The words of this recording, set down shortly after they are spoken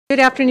Good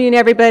afternoon,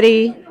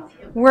 everybody.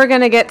 We're going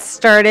to get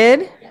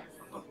started.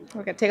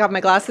 We're going to take off my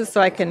glasses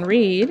so I can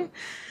read.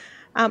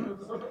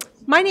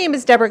 My name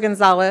is Deborah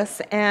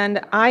Gonzalez,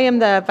 and I am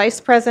the Vice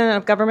President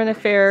of Government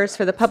Affairs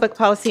for the Public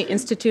Policy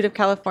Institute of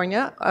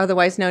California,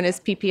 otherwise known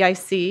as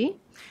PPIC.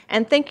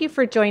 And thank you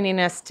for joining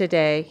us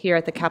today here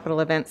at the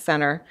Capitol Event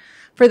Center.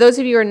 For those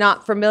of you who are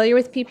not familiar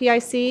with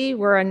PPIC,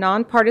 we're a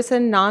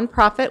nonpartisan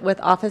nonprofit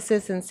with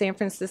offices in San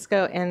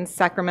Francisco and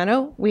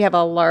Sacramento. We have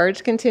a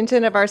large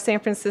contingent of our San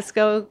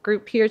Francisco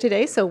group here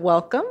today, so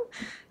welcome.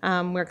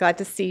 We're glad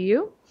to see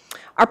you.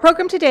 Our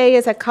program today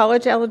is a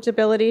college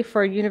eligibility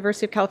for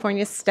University of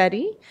California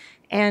study.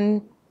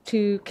 And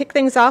to kick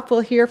things off, we'll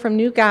hear from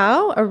Niu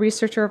Gao, a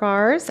researcher of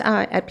ours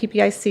at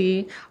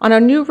PPIC, on a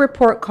new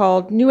report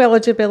called New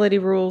Eligibility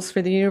Rules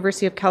for the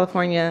University of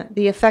California,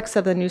 the Effects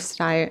of the New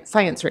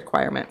Science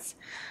Requirements.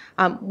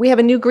 We have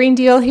a new Green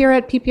Deal here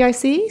at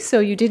PPIC,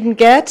 so you didn't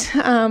get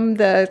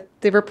the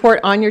report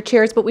on your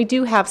chairs, but we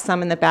do have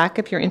some in the back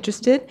if you're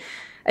interested.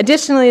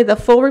 Additionally, the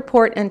full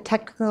report and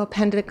technical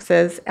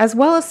appendixes, as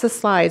well as the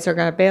slides, are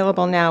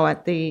available now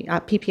at the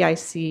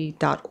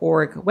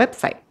ppic.org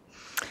website.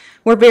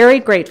 We're very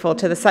grateful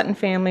to the Sutton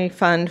Family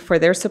Fund for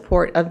their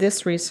support of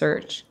this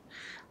research.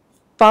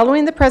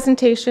 Following the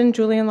presentation,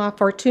 Julien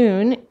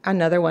Lafortune,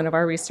 another one of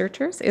our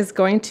researchers, is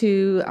going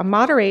to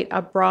moderate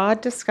a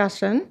broad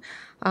discussion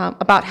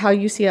about how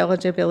UC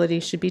eligibility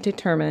should be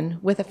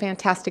determined with a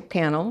fantastic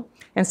panel.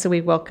 And so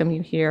we welcome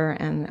you here,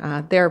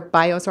 and their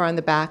bios are on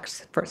the back,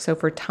 so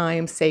for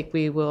time's sake,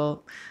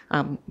 we'll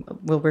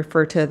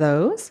refer to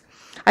those.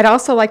 I'd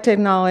also like to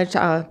acknowledge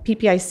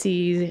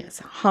PPIC's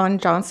Han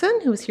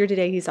Johnson, who is here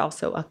today. He's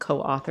also a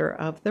co-author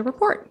of the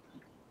report.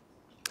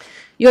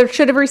 You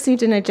should have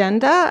received an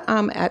agenda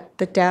at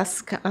the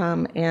desk,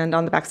 and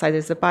on the back side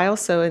is a bio,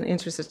 so in the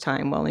interest of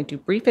time, we'll only do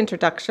brief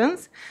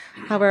introductions.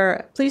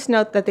 However, please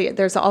note that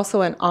there's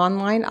also an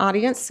online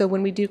audience, so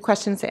when we do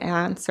questions and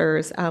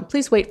answers,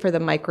 please wait for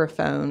the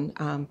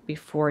microphone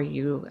before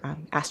you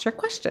ask your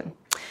question.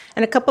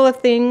 And a couple of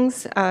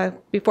things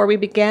before we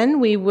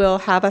begin. We will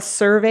have a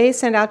survey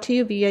sent out to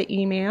you via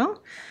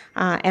email,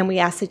 and we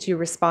ask that you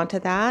respond to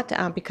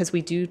that because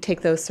we do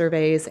take those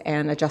surveys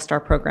and adjust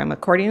our program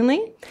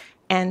accordingly.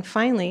 And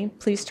finally,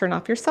 please turn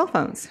off your cell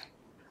phones.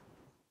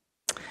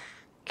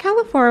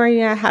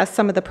 California has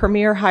some of the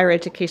premier higher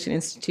education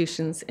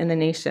institutions in the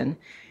nation,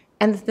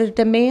 and the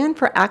demand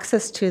for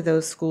access to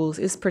those schools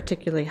is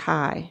particularly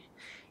high.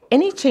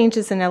 Any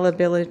changes in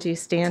eligibility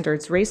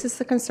standards raises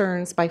the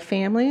concerns by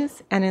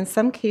families and in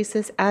some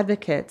cases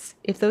advocates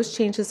if those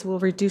changes will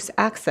reduce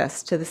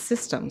access to the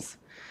systems.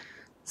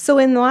 So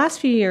in the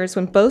last few years,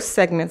 when both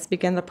segments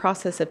began the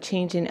process of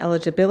changing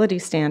eligibility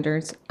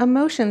standards,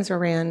 emotions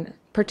ran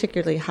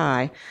particularly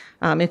high.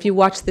 If you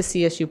watch the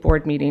CSU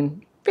board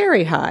meeting,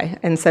 very high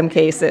in some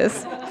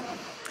cases.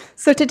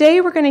 So today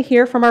we're going to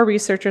hear from our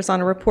researchers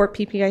on a report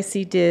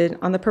PPIC did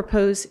on the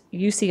proposed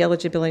UC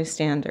eligibility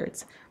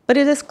standards. But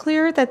it is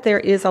clear that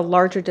there is a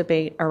larger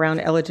debate around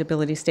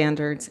eligibility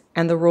standards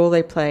and the role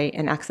they play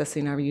in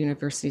accessing our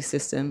university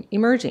system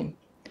emerging.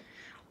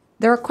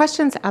 There are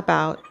questions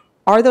about,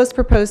 are those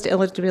proposed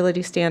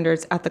eligibility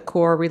standards at the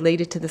core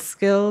related to the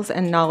skills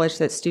and knowledge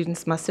that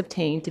students must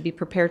obtain to be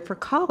prepared for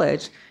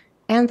college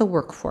and the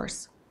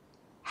workforce?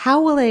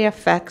 How will they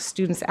affect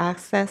students'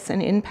 access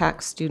and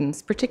impact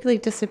students, particularly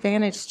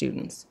disadvantaged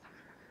students?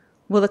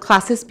 Will the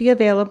classes be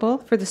available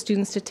for the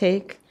students to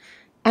take?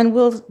 And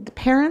will the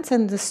parents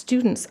and the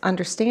students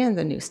understand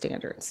the new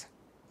standards?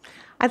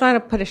 I'd like to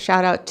put a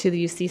shout out to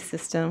the UC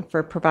system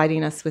for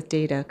providing us with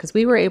data, because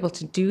we were able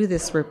to do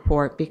this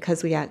report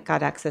because we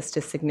got access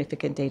to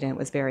significant data, and it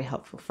was very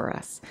helpful for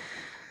us.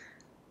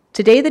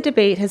 Today, the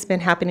debate has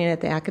been happening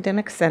at the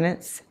academic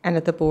senates and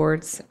at the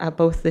boards,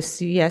 both the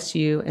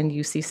CSU and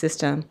UC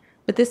system,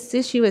 but this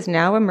issue is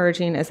now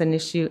emerging as an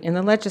issue in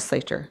the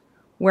legislature,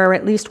 where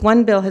at least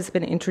one bill has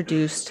been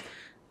introduced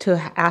to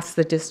ask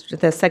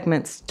the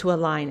segments to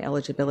align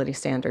eligibility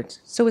standards.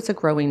 So it's a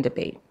growing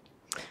debate.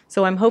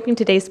 So I'm hoping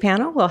today's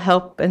panel will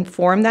help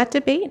inform that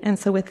debate. And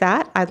so with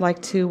that, I'd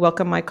like to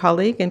welcome my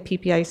colleague and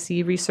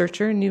PPIC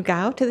researcher, Niu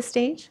Gao, to the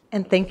stage.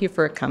 And thank you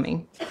for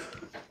coming.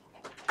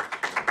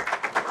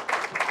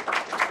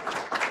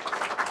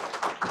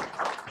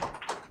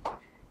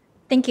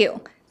 Thank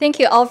you. Thank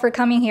you all for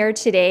coming here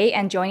today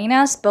and joining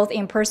us both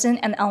in person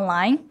and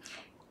online.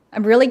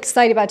 I'm really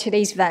excited about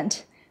today's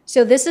event.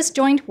 So this is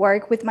joint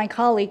work with my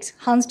colleagues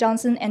Hans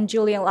Johnson and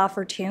Julien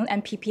Lafortune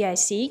and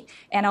PPIC,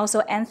 and also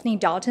Anthony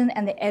Dalton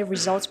and the Ed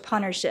Results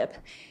Partnership.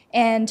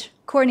 And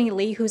Courtney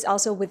Lee, who's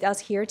also with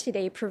us here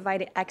today,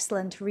 provided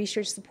excellent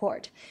research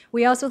support.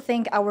 We also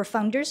thank our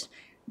funders,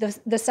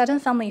 the Sutton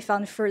Family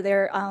Fund, for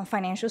their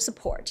financial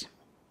support.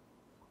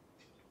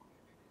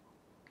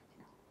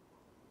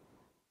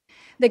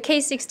 The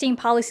K-16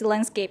 policy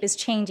landscape is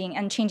changing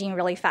and changing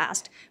really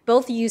fast.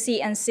 Both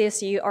UC and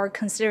CSU are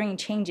considering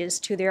changes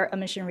to their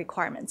admission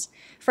requirements.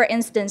 For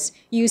instance,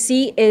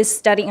 UC is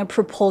studying a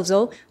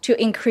proposal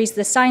to increase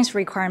the science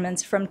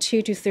requirements from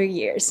 2 to 3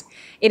 years.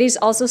 It is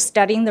also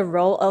studying the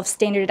role of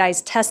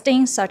standardized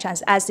testing, such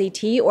as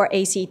SAT or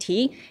ACT,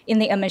 in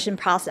the admission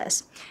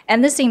process.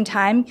 At the same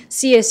time,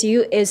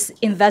 CSU is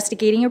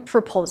investigating a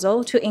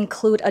proposal to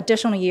include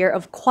additional year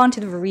of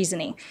quantitative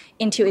reasoning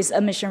into its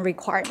admission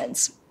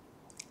requirements.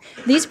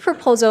 These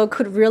proposals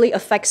could really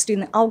affect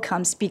student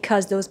outcomes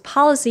because those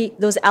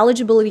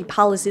eligibility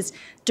policies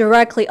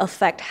directly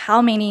affect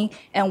how many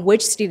and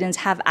which students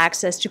have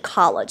access to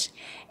college.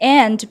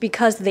 And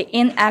because the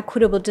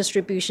inequitable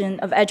distribution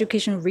of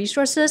education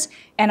resources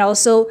and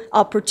also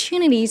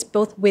opportunities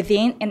both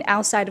within and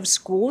outside of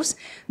schools,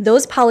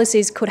 those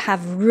policies could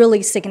have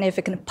really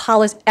significant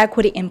policy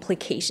equity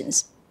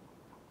implications.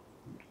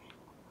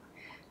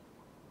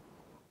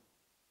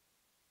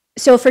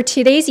 So for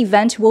today's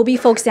event, we'll be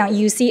focusing on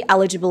UC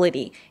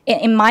eligibility.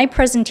 In my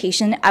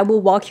presentation, I will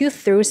walk you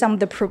through some of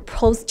the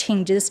proposed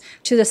changes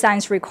to the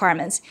science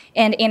requirements.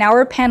 And in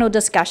our panel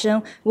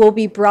discussion, we'll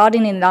be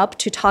broadening it up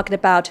to talk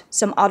about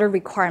some other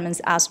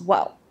requirements as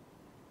well.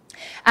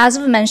 As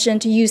I've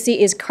mentioned, UC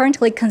is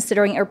currently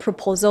considering a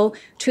proposal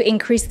to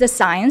increase the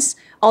science,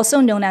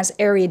 also known as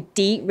Area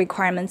D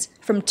requirements,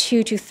 from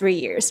 2 to 3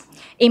 years.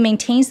 It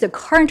maintains the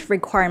current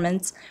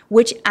requirements,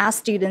 which ask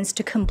students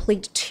to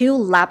complete 2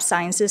 lab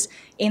sciences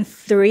in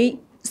 3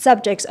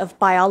 subjects of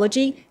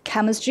biology,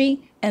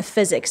 chemistry, and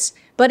physics.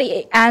 But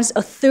it adds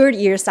a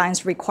 3rd-year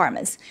science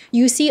requirements.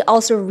 UC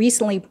also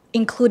recently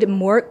included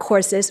more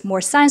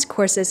science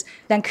courses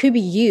that could be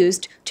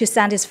used to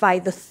satisfy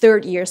the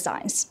 3rd-year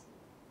science.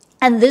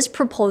 And this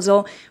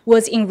proposal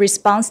was in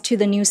response to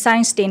the new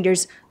science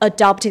standards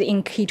adopted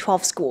in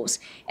K-12 schools.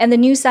 And the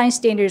new science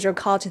standards are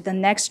called the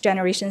Next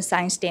Generation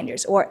Science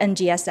Standards, or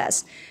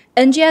NGSS.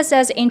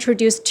 NGSS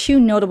introduced 2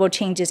 notable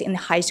changes in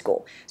high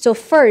school. So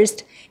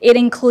first, it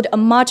included a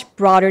much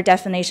broader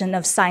definition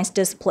of science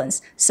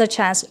disciplines, such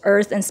as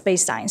earth and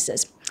space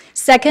sciences.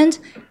 Second,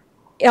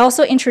 it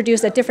also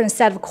introduced a different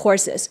set of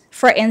courses.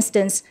 For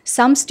instance,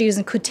 some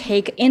students could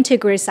take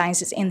integrated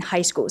sciences in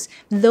high schools.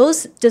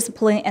 Those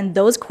disciplines and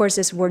those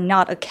courses were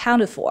not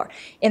accounted for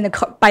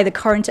by the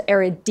current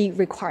Area D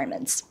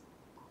requirements.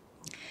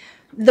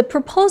 The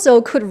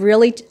proposal could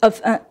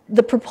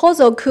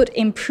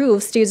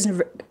improve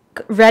students'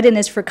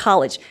 readiness for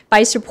college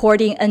by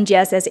supporting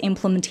NGSS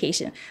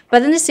implementation.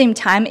 But at the same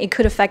time, it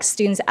could affect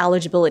students'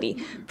 eligibility,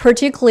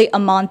 particularly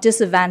among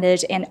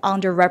disadvantaged and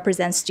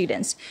underrepresented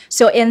students.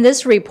 So in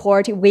this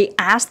report, we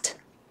asked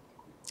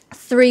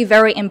 3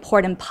 very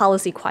important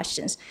policy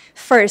questions.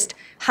 First,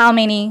 how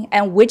many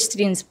and which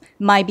students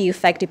might be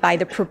affected by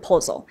the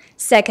proposal?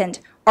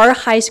 Second, are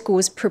high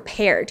schools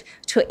prepared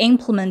to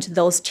implement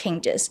those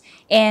changes?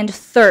 And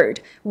third,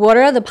 what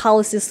are the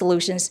policy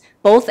solutions,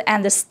 both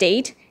at the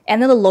state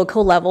and at the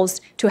local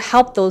levels, to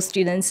help those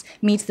students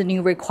meet the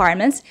new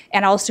requirements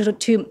and also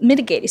to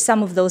mitigate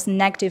some of those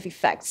negative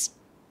effects?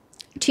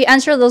 To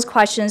answer those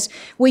questions,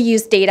 we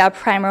use data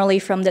primarily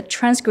from the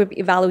transcript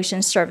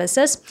evaluation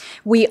services.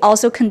 We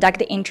also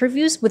conduct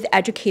interviews with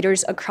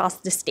educators across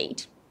the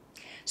state.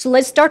 So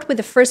let's start with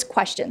the first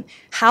question.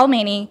 How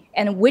many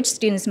and which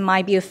students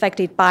might be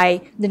affected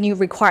by the new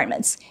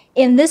requirements?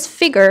 In this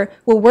figure,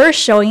 what we're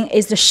showing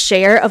is the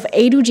share of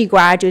A to G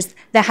graduates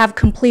that have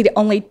completed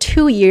only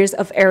 2 years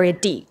of Area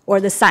D, or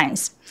the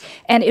science.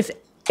 And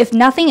if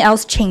nothing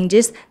else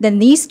changes, then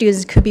these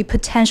students could be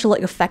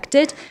potentially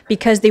affected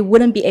because they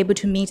wouldn't be able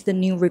to meet the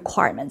new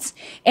requirements.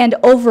 And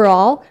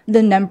overall,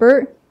 the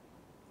number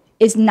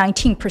is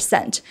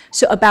 19%,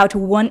 so about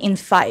 1 in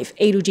 5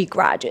 A to G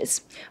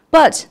graduates.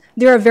 But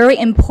there are very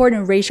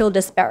important racial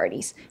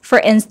disparities. For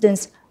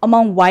instance,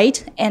 among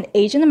white and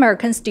Asian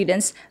American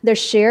students, their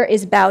share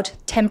is about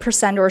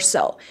 10% or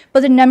so,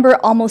 but the number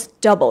almost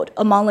doubled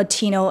among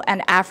Latino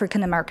and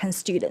African American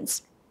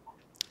students.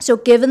 So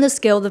given the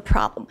scale of the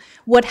problem,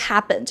 what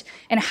happened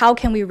and how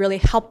can we really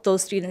help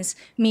those students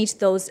meet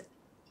those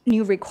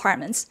new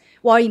requirements?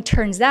 Well, it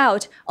turns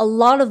out a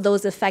lot of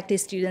those affected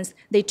students,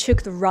 they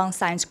took the wrong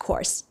science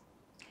course.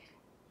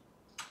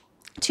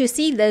 To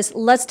see this,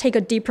 let's take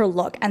a deeper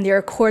look at their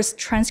course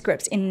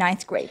transcripts in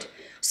 9th grade.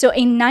 So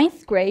in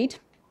 9th grade,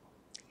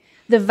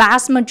 the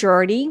vast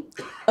majority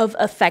of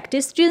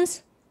affected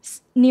students,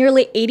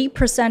 nearly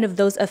 80% of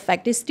those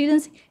affected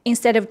students,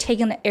 instead of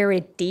taking the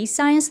Area D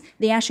science,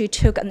 they actually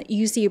took an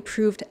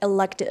UC-approved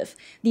elective.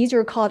 These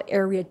are called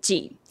Area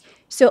G.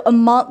 So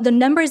the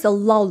number is a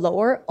lot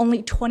lower,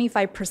 only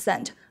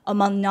 25%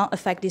 among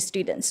non-affected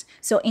students.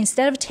 So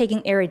instead of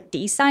taking Area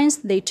D science,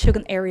 they took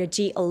an Area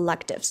G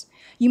electives.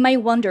 You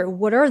might wonder,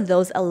 what are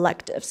those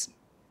electives?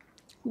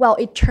 Well,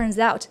 it turns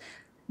out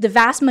the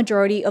vast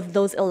majority of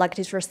those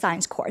electives were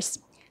science course.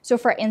 So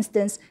for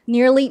instance,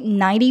 nearly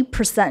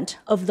 90%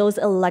 of those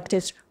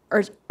electives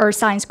are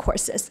science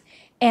courses.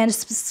 And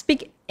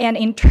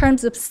in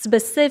terms of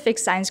specific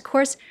science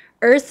course,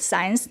 earth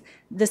science,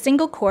 the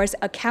single course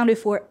accounted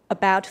for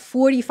about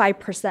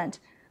 45%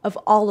 of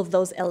all of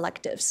those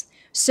electives.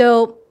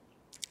 So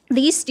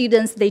these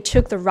students, they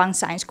took the wrong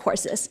science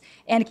courses.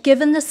 And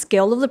given the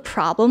scale of the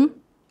problem,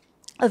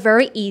 a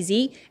very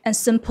easy and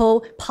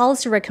simple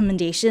policy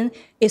recommendation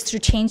is to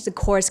change the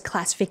course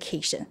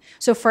classification.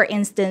 So for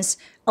instance,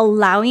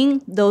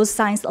 allowing those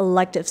science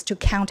electives to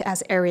count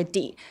as Area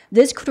D.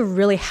 This could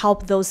really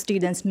help those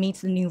students meet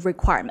the new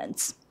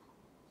requirements.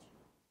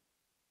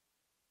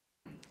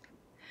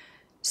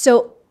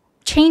 So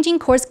changing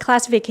course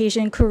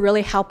classification could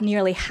really help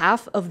nearly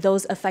half of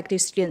those affected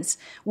students.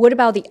 What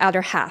about the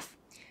other half?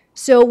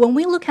 So when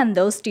we look at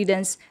those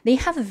students, they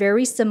have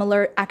very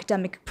similar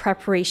academic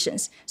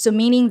preparations. So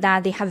meaning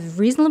that they have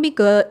reasonably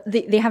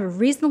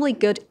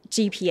good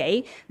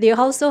GPA. They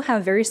also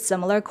have very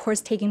similar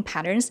course taking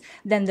patterns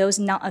than those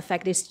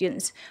non-affected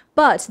students.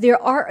 But there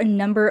are a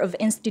number of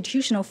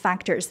institutional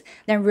factors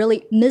that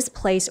really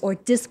misplace or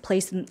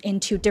displace them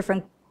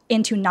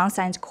into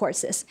non-science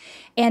courses.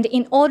 And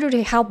in order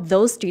to help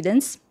those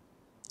students,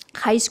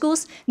 high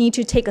schools need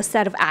to take a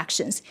set of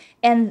actions.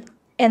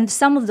 And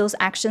some of those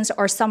actions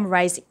are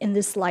summarized in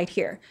this slide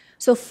here.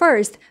 So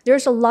first,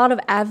 there's a lot of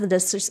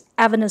evidence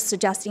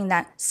suggesting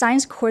that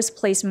science course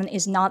placement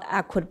is not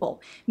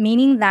equitable,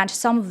 meaning that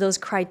some of those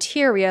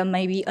criteria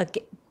may be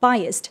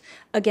biased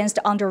against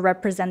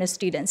underrepresented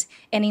students.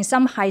 And in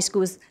some high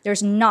schools,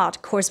 there's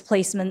not course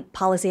placement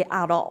policy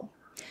at all.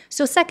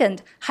 So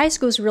second, high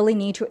schools really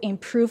need to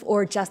improve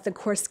or adjust the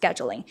course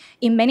scheduling.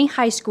 In many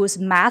high schools,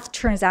 math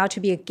turns out to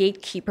be a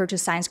gatekeeper to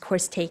science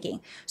course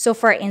taking. So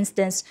for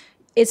instance,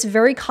 it's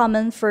very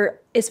common for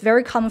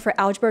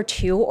Algebra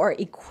 2 or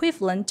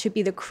equivalent to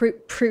be the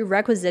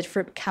prerequisite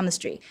for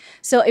chemistry.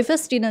 So if a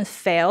student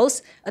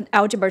fails an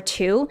Algebra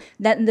 2,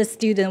 then the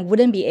student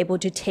wouldn't be able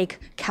to take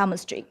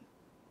chemistry.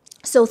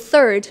 So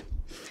third,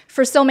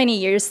 for so many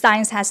years,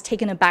 science has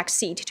taken a back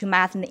seat to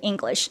math and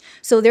English.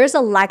 So there's a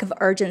lack of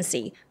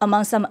urgency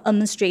among some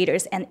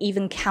administrators and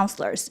even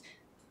counselors.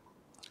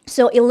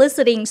 So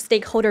eliciting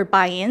stakeholder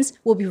buy-ins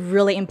will be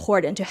really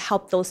important to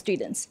help those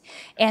students.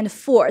 And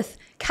fourth,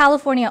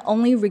 California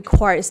only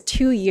requires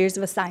 2 years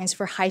of science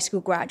for high school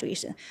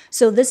graduation.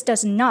 So this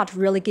does not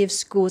really give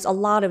schools a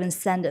lot of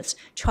incentives to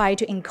try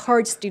to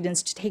encourage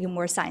students to take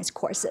more science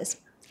courses.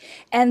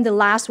 And the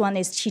last one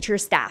is teacher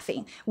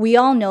staffing. We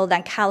all know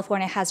that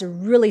California has a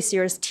really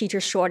serious teacher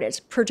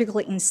shortage,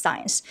 particularly in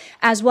science.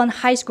 As one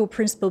high school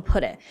principal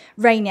put it,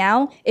 right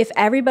now, if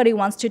everybody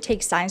wants to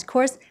take science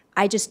course,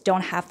 I just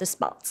don't have the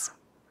spots.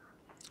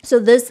 So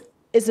this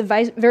is a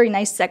very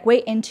nice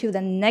segue into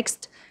the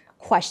next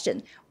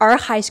question. Are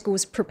high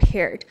schools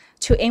prepared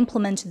to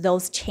implement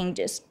those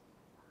changes?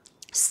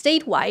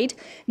 Statewide,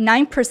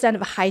 9%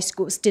 of high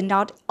schools did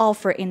not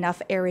offer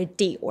enough Area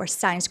D or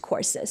science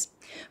courses.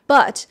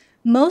 But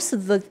most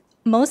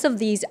of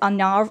these are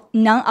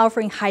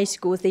non-offering high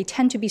schools. They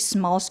tend to be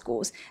small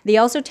schools. They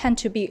also tend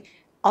to be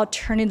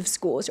alternative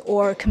schools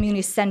or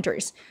community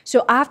centers.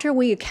 So after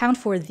we account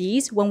for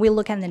these, when we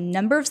look at the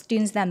number of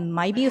students that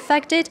might be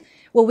affected,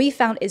 what we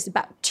found is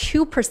about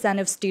 2%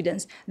 of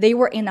students, they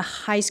were in a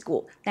high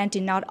school that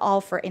did not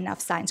offer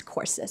enough science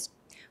courses.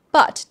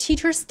 But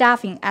teacher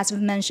staffing, as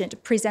we've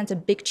mentioned, presents a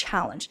big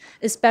challenge,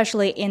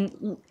 especially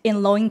in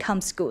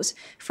low-income schools.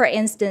 For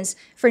instance,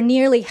 for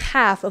nearly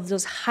half of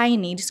those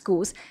high-need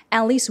schools,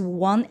 at least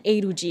one A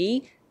to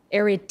G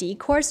Area D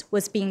course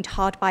was being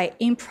taught by an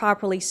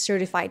improperly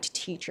certified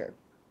teacher.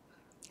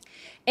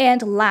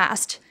 And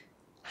last,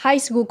 high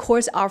school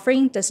course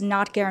offering does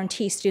not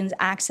guarantee students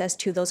access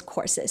to those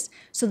courses.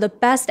 So the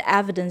best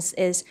evidence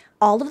is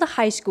all of the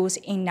high schools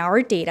in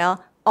our data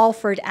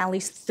offered at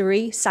least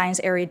 3 science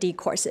Area D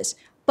courses.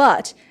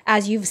 But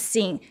as you've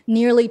seen,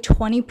 nearly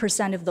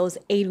 20% of those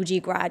A to G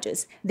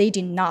graduates, they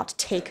did not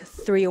take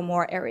 3 or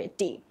more Area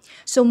D.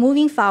 So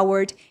moving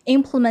forward,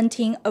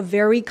 implementing a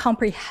very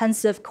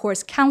comprehensive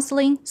course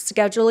counseling,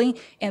 scheduling,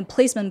 and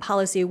placement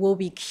policy will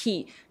be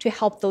key to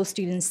help those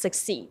students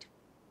succeed.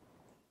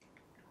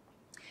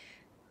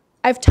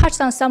 I've touched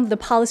on some of the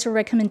policy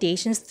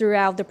recommendations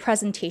throughout the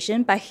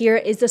presentation, but here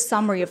is a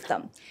summary of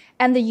them.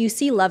 At the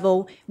UC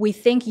level, we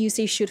think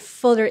UC should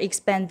further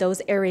expand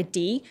those Area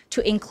D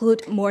to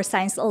include more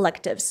science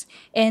electives.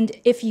 And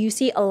if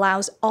UC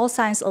allows all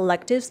science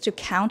electives to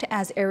count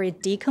as Area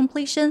D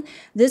completion,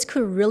 this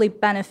could really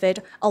benefit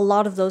a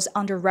lot of those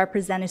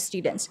underrepresented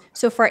students.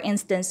 So for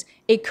instance,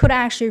 it could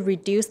actually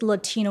reduce the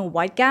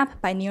Latino-white gap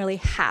by nearly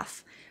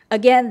half.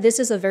 Again, this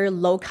is a very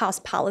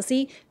low-cost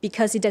policy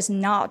because it does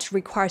not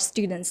require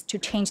students to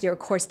change their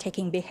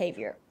course-taking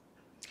behavior.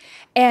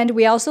 And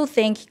we also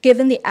think,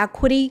 given the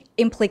equity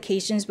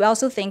implications, we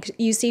also think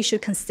UC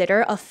should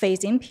consider a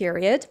phase-in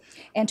period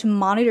and to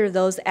monitor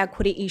those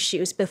equity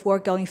issues before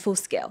going full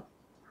scale.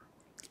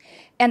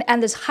 And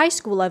at this high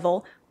school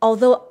level,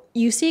 although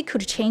UC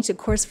could change the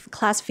course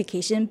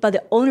classification, but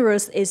the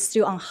onus is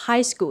still on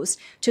high schools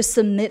to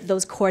submit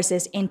those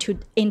courses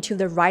into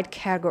the right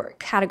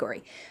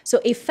category. So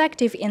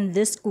effective in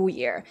this school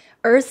year,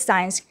 earth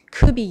science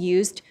could be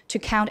used to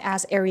count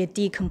as Area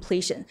D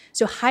completion.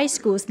 So high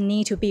schools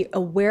need to be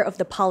aware of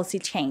the policy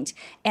change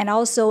and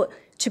also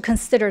to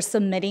consider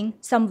submitting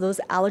some of those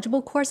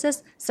eligible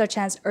courses, such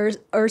as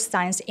Earth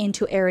Science,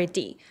 into Area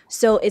D.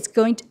 So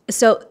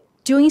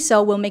doing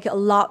so will make it a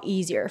lot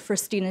easier for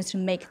students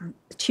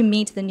to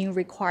meet the new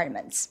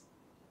requirements.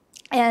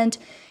 And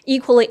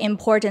equally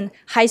important,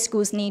 high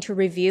schools need to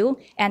review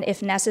and,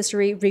 if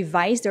necessary,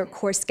 revise their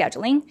course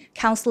scheduling,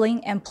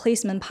 counseling, and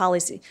placement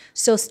policy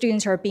so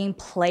students are being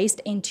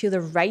placed into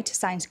the right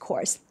science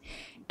course.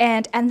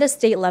 And at the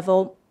state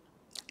level,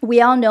 we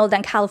all know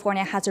that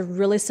California has a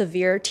really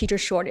severe teacher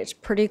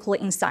shortage,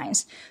 particularly in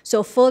science.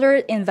 So further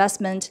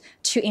investment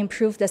to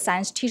improve the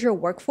science teacher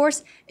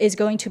workforce is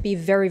going to be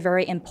very,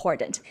 very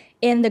important.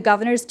 In the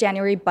governor's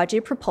January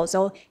budget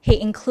proposal,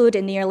 he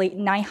included nearly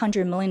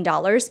 $900 million,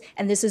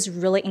 and this is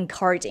really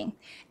encouraging.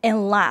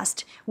 And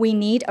last, we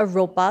need a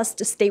robust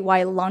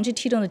statewide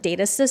longitudinal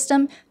data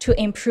system to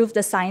improve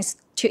the science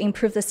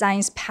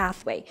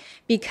pathway,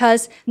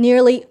 because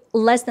nearly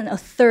less than a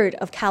third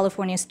of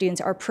California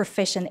students are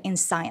proficient in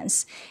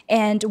science.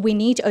 And we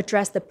need to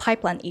address the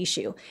pipeline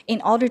issue. In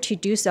order to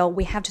do so,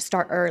 we have to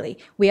start early.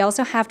 We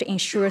also have to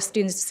ensure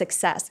students'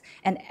 success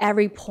at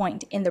every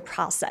point in the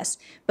process.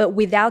 But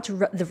without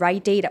the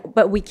right data,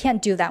 we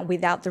can't do that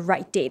without the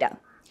right data.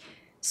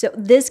 So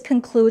this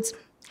concludes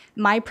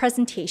my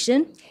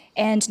presentation.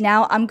 And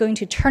now I'm going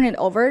to turn it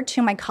over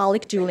to my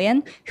colleague,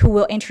 Julien, who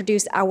will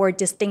introduce our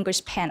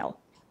distinguished panel.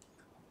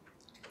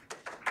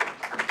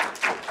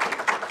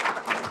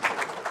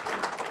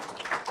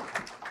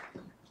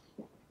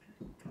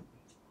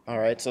 All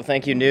right, so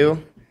thank you,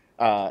 Niu.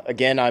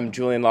 Again, I'm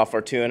Julien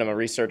Lafortune. I'm a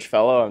research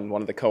fellow and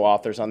one of the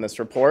co-authors on this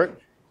report.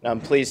 I'm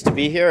pleased to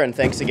be here, and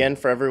thanks again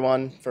for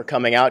everyone for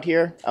coming out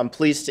here. I'm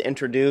pleased to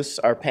introduce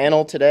our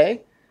panel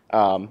today.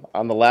 On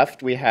the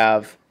left, we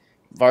have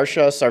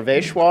Varsha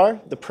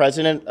Sarveshwar, the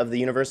president of the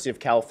University of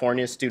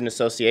California Student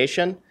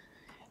Association.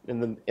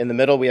 In the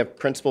middle, we have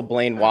Principal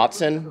Blain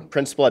Watson,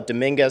 principal at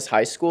Dominguez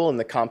High School in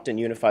the Compton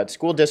Unified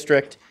School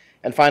District.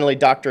 And finally,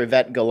 Dr.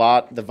 Yvette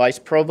Gullatt, the Vice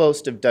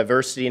Provost of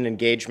Diversity and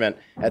Engagement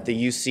at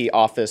the UC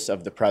Office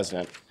of the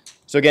President.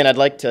 So again, I'd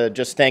like to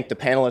just thank the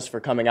panelists for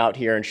coming out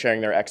here and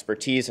sharing their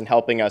expertise and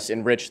helping us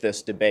enrich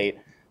this debate,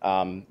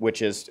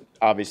 which is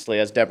obviously,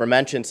 as Deborah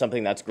mentioned,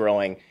 something that's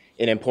growing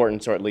in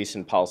importance, or at least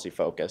in policy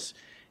focus.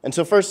 And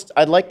so first,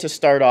 I'd like to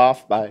start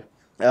off by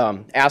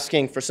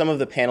asking for some of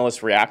the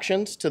panelists'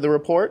 reactions to the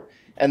report,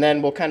 and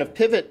then we'll kind of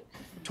pivot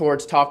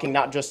towards talking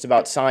not just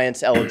about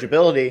science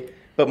eligibility,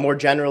 but more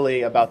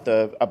generally about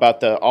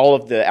all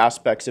of the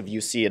aspects of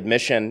UC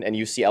admission and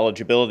UC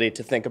eligibility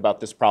to think about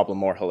this problem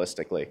more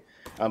holistically.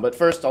 But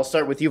first, I'll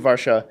start with you,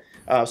 Varsha.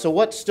 So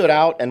what stood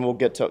out, and we'll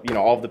get to,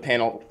 all of the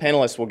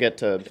panelists will get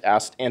to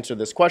answer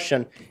this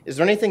question. Is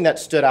there anything that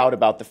stood out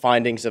about the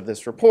findings of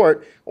this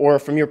report, or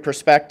from your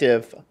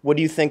perspective, what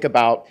do you think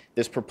about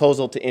this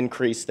proposal to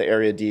increase the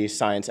Area D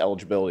science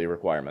eligibility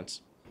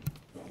requirements?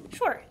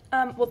 Sure.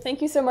 Well,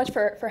 thank you so much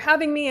for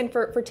having me and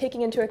for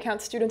taking into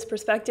account students'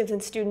 perspectives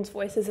and students'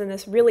 voices in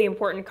this really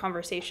important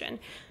conversation.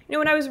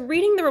 When I was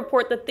reading the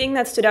report, the thing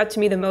that stood out to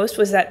me the most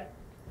was that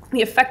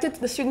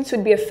the students who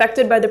would be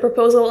affected by the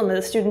proposal and the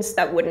students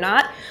that would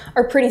not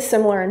are pretty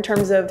similar in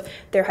terms of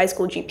their high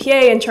school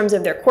GPA, in terms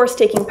of their course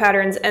taking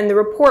patterns, and the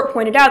report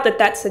pointed out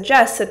that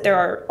suggests that there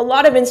are a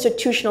lot of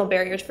institutional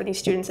barriers for these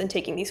students in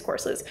taking these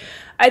courses.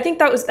 I think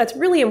that's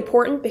really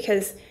important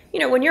because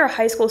when you're a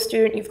high school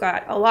student, you've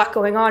got a lot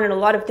going on and a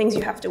lot of things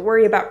you have to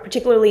worry about,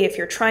 particularly if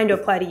you're trying to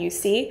apply to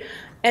UC.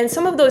 And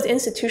some of those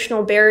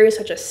institutional barriers,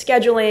 such as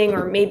scheduling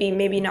or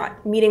maybe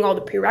not meeting all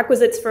the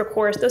prerequisites for a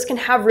course, those can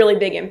have really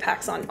big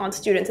impacts on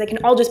students. They can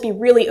all just be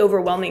really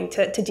overwhelming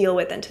to deal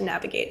with and to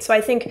navigate. So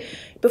I think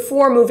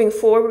before moving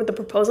forward with a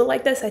proposal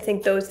like this, I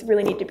think those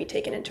really need to be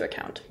taken into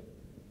account.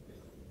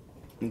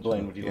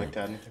 Blaine, would you like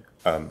to add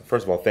anything?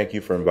 First of all, thank you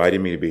for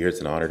inviting me to be here.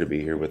 It's an honor to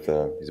be here with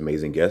these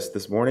amazing guests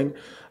this morning,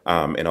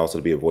 and also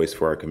to be a voice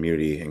for our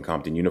community in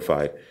Compton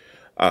Unified.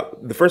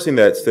 The first thing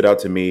that stood out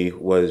to me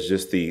was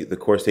just the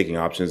course taking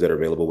options that are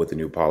available with the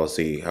new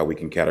policy, how we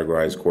can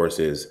categorize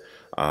courses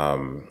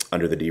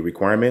under the D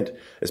requirement,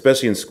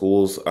 especially in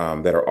schools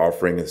that are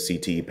offering the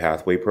CTE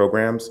pathway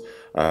programs,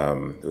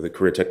 the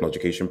career technical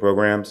education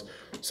programs.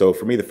 So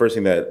for me, the first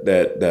thing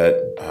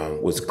that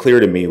was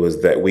clear to me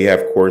was that we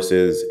have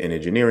courses in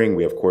engineering,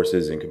 we have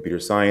courses in computer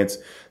science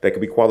that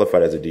could be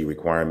qualified as a D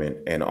requirement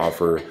and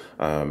offer,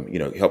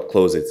 help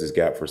close this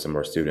gap for some of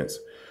our students.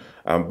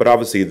 But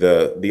obviously,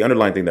 the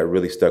underlying thing that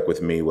really stuck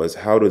with me was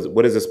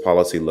what does this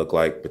policy look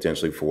like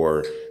potentially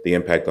for the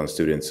impact on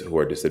students who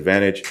are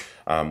disadvantaged?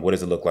 What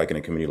does it look like in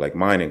a community like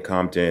mine in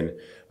Compton?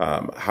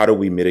 How do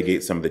we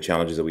mitigate some of the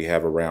challenges that we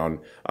have around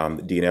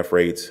DNF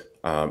rates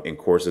in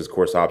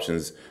course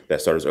options that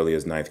start as early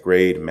as 9th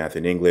grade, math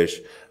and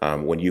English?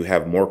 When you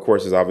have more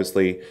courses,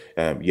 obviously,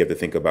 you have to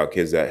think about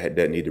kids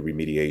that need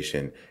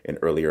remediation and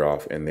earlier on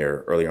in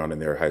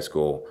their high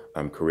school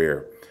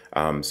career.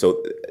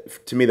 So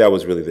to me, that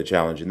was really the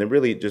challenge. And then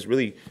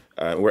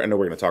I know we're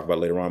going to talk about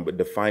it later on, but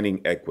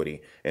defining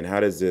equity and how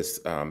does this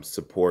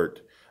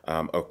support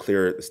a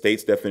clear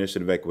state's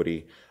definition of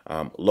equity,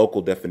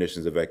 local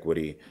definitions of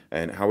equity,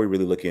 and how we're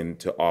really looking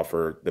to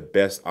offer the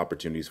best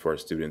opportunities for our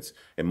students,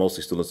 and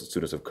mostly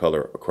students of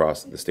color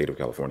across the state of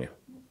California.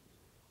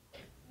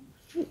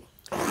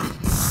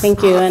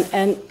 Thank you.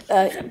 And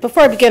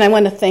before I begin, I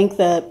want to thank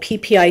the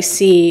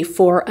PPIC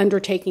for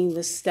undertaking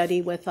this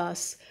study with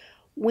us.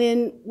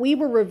 When we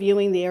were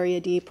reviewing the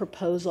Area D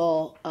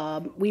proposal,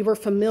 we were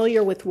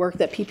familiar with work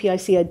that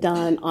PPIC had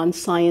done on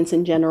science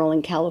in general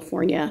in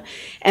California.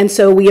 And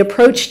so we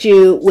approached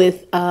you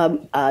with,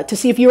 to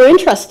see if you were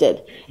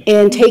interested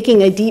in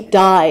taking a deep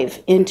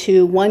dive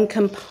into one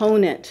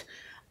component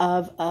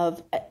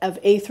of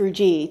A through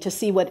G to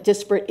see what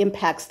disparate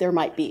impacts there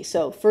might be.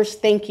 So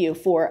first, thank you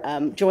for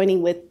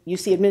joining with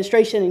UC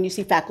administration and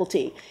UC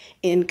faculty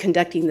in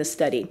conducting this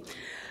study.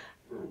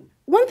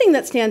 One thing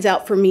that stands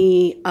out for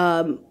me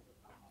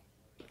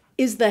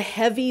is the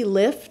heavy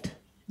lift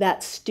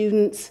that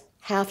students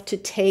have to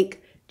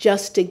take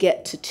just to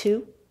get to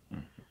 2,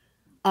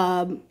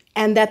 and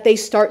that they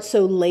start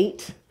so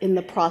late in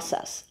the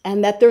process,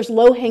 and that there's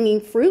low-hanging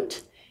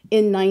fruit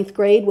in 9th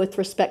grade with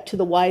respect to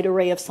the wide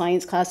array of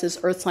science classes,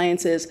 earth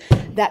sciences,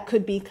 that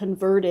could be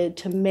converted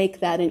to make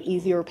that an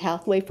easier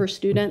pathway for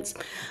students.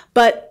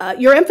 But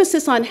your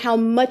emphasis on how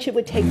much it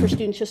would take for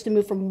students just to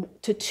move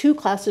to 2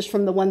 classes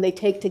from the one they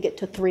take to get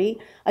to 3,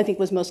 I think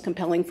was most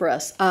compelling for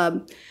us.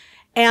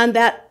 And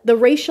that the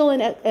racial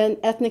and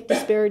ethnic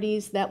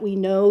disparities that we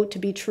know to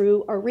be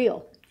true are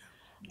real.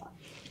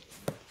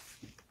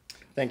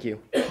 Thank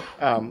you.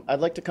 I'd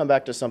like to come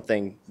back to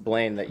something,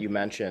 Blain, that you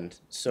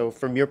mentioned. So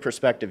from your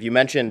perspective, you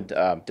mentioned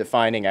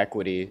defining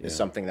equity is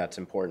something that's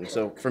important.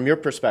 So from your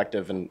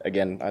perspective, and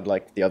again, I'd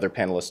like the other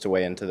panelists to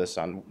weigh into this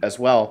as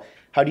well,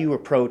 how do you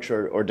approach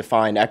or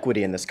define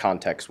equity in this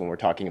context when we're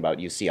talking about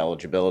UC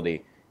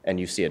eligibility and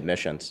UC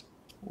admissions?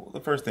 Well, the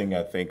first thing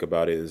I think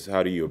about is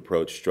how do you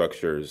approach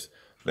structures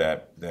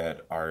that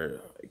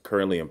are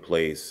currently in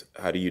place?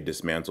 How do you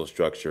dismantle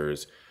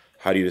structures?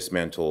 How do you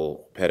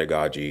dismantle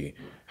pedagogy?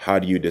 How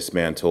do you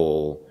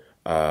dismantle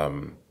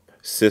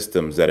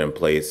systems that are in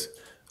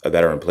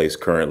place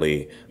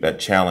currently that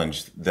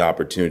challenge the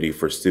opportunity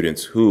for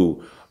students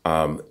who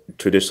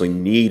traditionally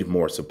need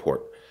more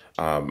support?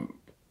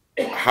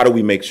 How do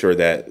we make sure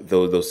that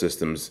those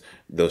systems,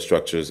 those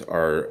structures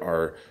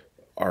are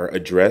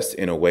addressed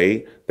in a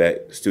way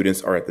that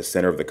students are at the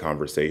center of the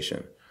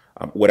conversation?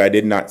 What I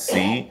did not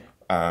see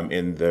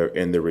in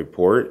the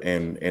report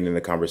and in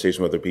the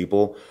conversation with other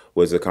people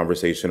was a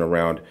conversation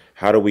around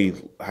how do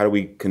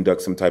we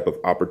conduct some type of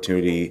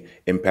opportunity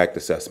impact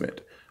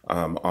assessment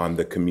on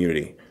the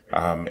community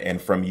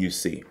and from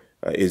UC.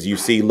 Is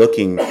UC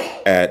looking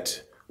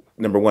at,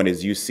 number one,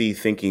 is UC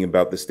thinking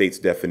about the state's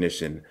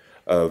definition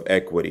of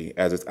equity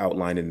as it's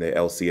outlined in the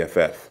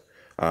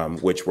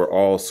LCFF, which were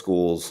all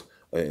schools.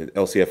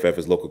 LCFF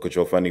is local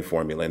control funding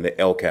formula, and the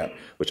LCAP,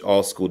 which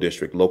all school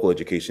district, local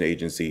education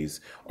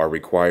agencies are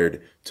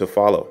required to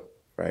follow,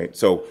 right?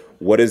 So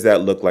what does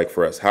that look like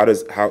for us?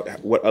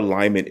 What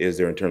alignment is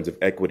there in terms of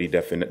equity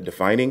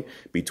defining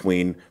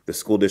between the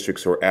school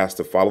districts who are asked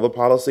to follow the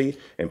policy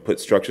and put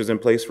structures in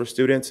place for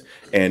students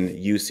and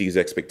UC's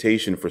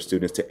expectation for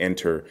students to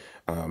enter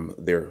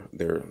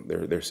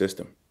their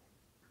system?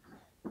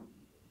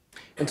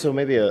 And so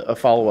maybe a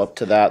follow-up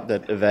to that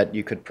Yvette,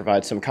 you could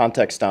provide some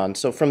context on.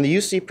 So from the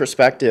UC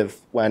perspective,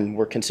 when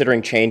we're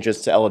considering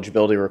changes to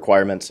eligibility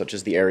requirements such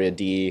as the Area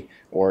D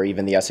or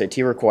even the SAT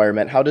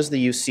requirement, how does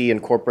the UC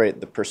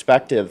incorporate the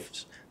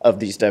perspectives of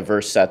these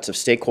diverse sets of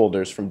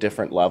stakeholders from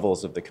different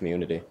levels of the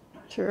community?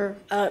 Sure.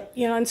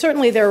 And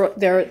certainly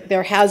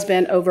there has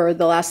been over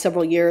the last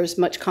several years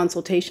much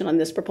consultation on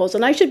this proposal.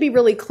 And I should be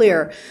really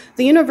clear.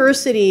 The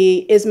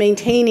university is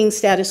maintaining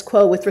status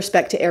quo with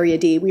respect to Area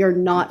D. We are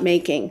not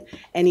making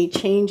any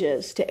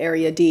changes to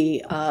Area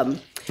D.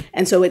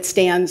 And so it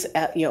stands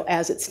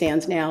as it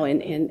stands now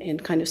in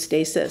kind of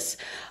stasis.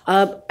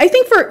 I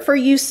think for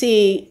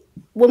UC,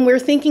 when we're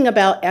thinking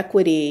about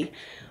equity,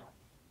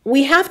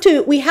 we have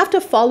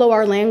to follow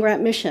our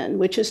land-grant mission,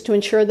 which is to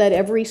ensure that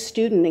every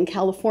student in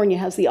California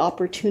has the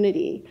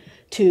opportunity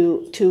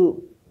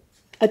to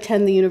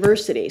attend the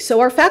university. So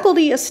our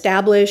faculty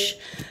establish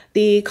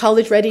the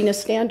college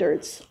readiness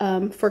standards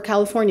for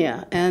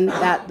California, and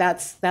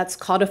that's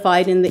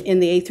codified in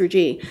the A through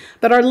G.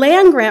 But our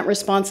land-grant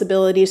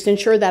responsibility is to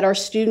ensure that our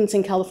students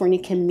in California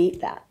can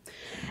meet that.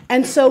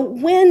 And so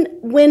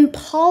when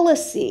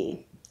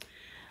policy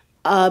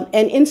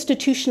and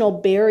institutional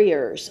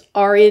barriers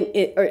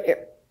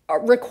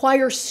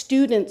require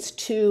students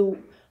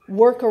to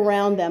work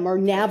around them or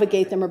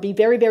navigate them or be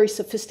very, very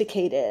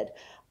sophisticated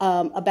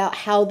about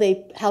how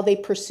they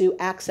pursue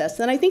access.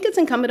 And I think it's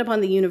incumbent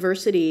upon the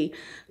university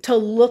to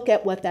look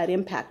at what that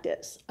impact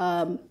is.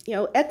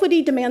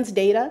 Equity demands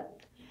data,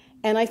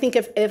 and I think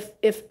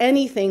if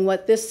anything,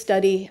 what this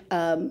study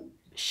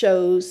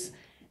shows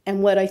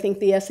and what I think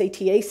the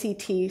SAT,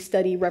 ACT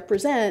study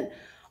represent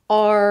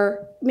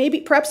are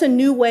perhaps a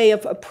new way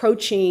of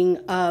approaching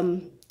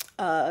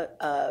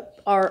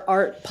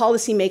our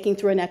policy making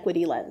through an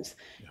equity lens.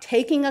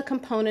 Taking a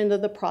component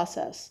of the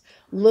process,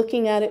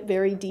 looking at it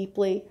very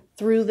deeply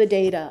through the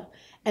data,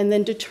 and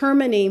then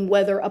determining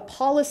whether a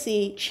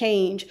policy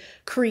change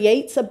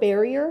creates a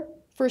barrier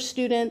for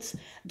students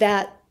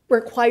that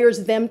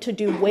requires them to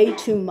do way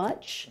too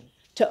much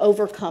to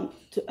overcome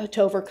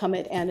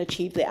it and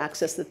achieve the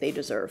access that they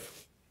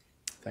deserve.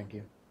 Thank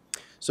you.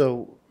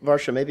 So,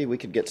 Varsha, maybe we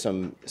could get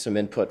some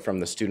input from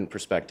the student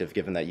perspective,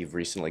 given that you've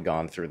recently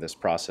gone through this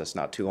process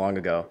not too long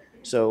ago.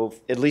 So,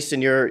 at least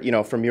in your,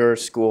 from your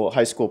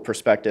high school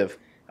perspective,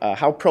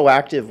 how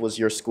proactive was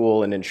your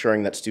school in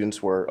ensuring that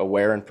students were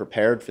aware and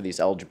prepared for these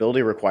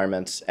eligibility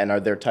requirements? And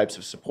are there types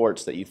of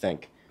supports that you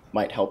think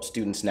might help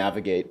students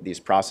navigate these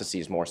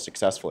processes more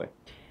successfully?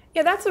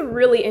 Yeah, that's a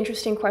really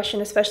interesting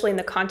question, especially in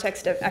the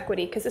context of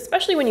equity, because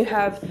especially when you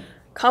have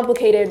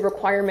complicated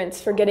requirements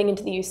for getting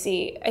into the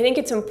UC, I think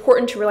it's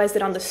important to realize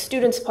that on the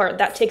student's part,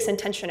 that takes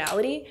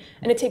intentionality,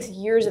 and it takes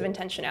years of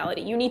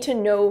intentionality. You need to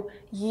know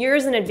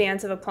years in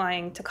advance of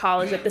applying to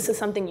college that this is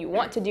something you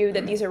want to do,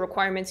 that these are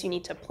requirements you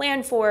need to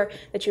plan for,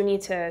 that you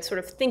need to sort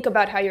of think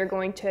about how you're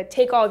going to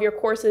take all of your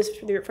courses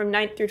from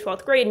 9th through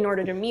 12th grade in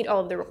order to meet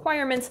all of the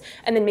requirements,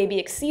 and then maybe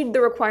exceed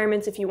the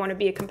requirements if you want to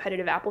be a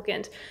competitive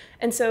applicant.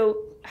 And so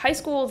high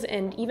schools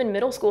and even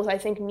middle schools, I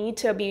think, need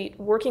to be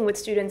working with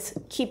students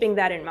keeping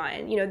that in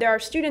mind. There are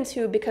students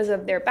who, because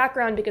of their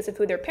background, because of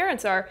who their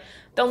parents are,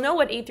 they'll know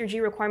what A through G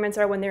requirements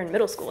are when they're in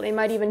middle school. They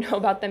might even know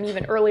about them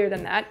even earlier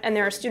than that. And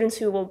there are students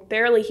who will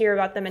barely hear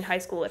about them in high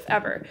school, if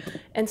ever.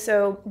 And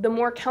so the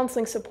more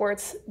counseling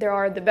supports there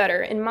are, the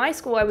better. In my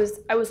school, I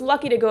was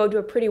lucky to go to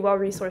a pretty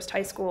well-resourced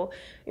high school.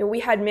 We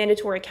had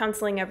mandatory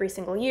counseling every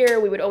single year.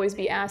 We would always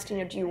be asked, do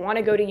you want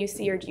to go to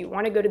UC or do you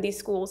want to go to these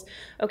schools?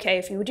 Okay,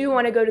 if you do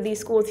want to go to these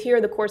schools, here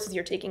are the courses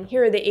you're taking.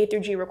 Here are the A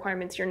through G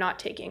requirements you're not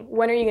taking.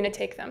 When are you going to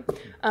take them?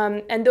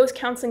 And those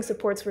counseling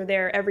supports were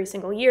there every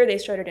single year. They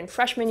started in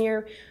freshman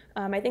year.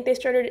 I think they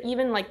started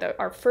even like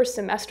our first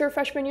semester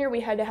freshman year.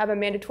 We had to have a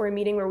mandatory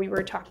meeting where we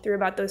were talked through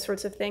about those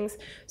sorts of things.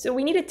 So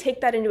we need to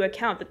take that into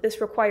account, that this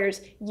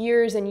requires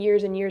years and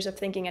years and years of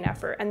thinking and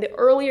effort. And the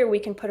earlier we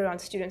can put it on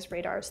students'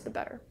 radars, the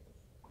better.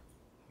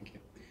 Thank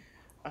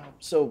you.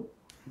 So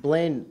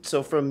Blain,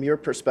 from your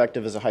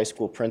perspective as a high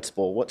school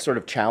principal, what sort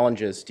of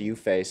challenges do you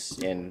face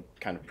in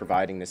kind of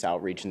providing this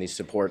outreach and these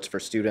supports for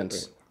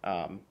students?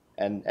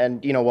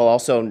 And while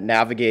also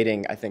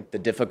navigating, I think, the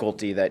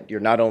difficulty that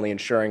you're not only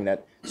ensuring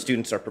that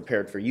students are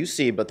prepared for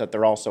UC, but that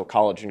they're also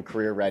college and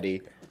career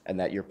ready, and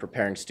that you're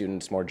preparing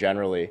students more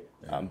generally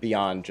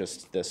beyond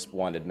just this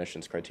one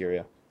admissions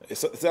criteria.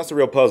 So that's a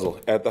real puzzle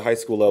at the high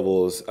school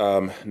levels,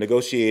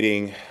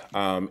 negotiating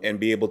and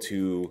be able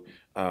to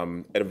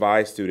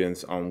advise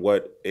students on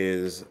what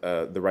is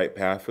the right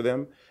path for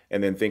them,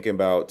 and then thinking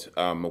about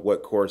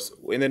what course,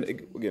 and then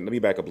again, let me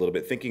back up a little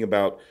bit, thinking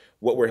about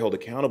what we're held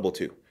accountable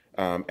to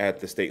at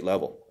the state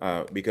level,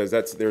 because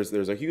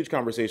there's a huge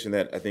conversation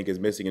that I think is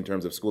missing in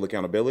terms of school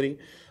accountability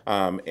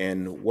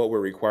and what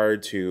we're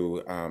required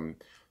to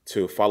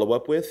follow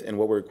up with and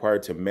what we're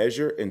required to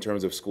measure in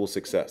terms of school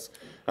success.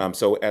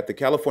 So at the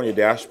California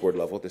dashboard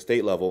level, at the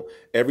state level,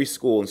 every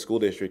school and school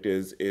district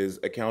is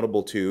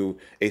accountable to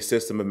a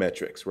system of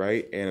metrics,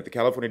 right? And at the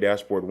California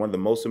dashboard, one of the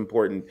most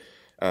important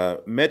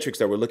metrics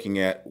that we're looking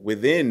at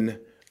within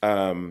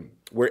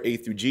where A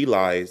through G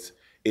lies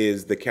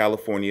is the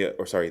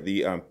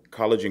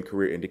College and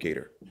Career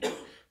Indicator.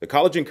 The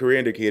College and Career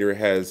Indicator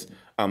has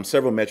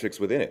several metrics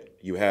within it.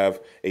 You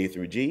have A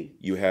through G,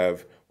 you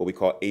have what we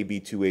call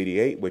AB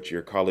 288, which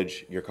are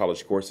college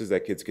courses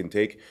that kids can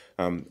take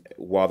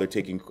while they're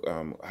taking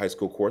high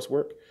school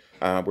coursework.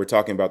 We're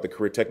talking about the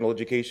career technical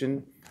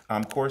education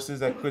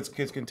courses that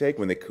kids can take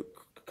when they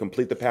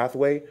complete the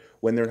pathway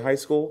when they're in high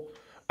school.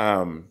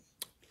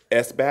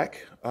 SBAC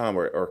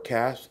or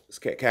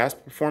CAS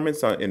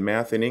performance in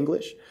math and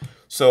English.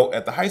 So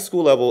at the high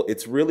school level,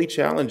 it's really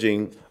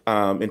challenging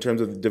in terms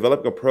of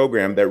developing a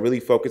program that really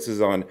focuses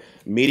on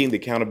meeting the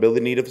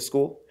accountability need of the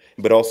school,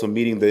 but also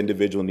meeting the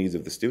individual needs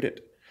of the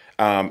student.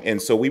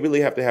 And so we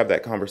really have to have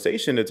that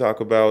conversation to talk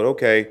about,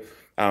 okay,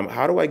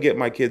 how do I get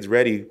my kids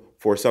ready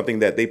for something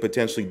that they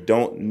potentially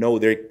don't know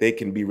they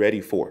can be ready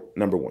for,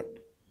 number one,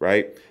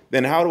 right?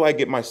 Then how do I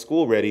get my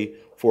school ready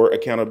for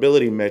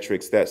accountability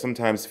metrics that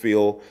sometimes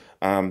feel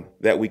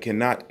that we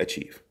cannot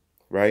achieve,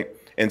 right?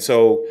 And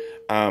so,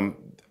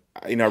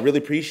 I really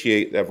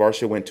appreciate that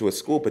Varsha went to a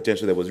school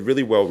potentially that was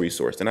really well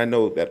resourced. And I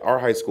know that our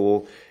high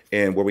school,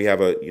 and where we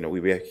have a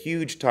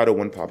huge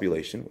Title I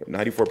population,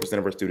 94%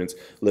 of our students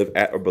live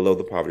at or below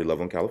the poverty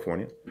level in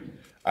California.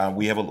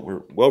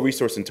 We're well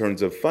resourced in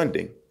terms of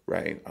funding,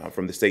 right,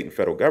 from the state and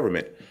federal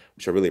government,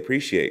 which I really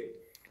appreciate.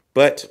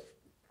 But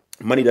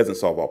money doesn't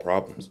solve all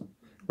problems,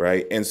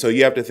 right? And so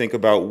you have to think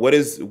about what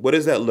does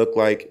that look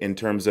like in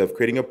terms of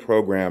creating a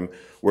program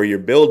where you're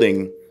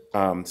building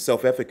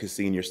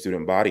self-efficacy in your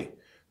student body,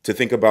 to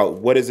think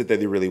about what is it that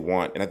they really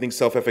want. And I think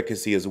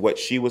self-efficacy is what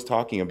she was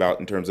talking about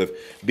in terms of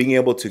being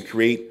able to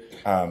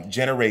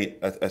generate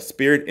a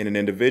spirit in an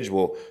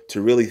individual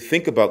to really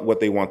think about what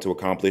they want to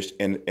accomplish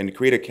and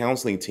create a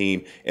counseling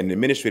team, an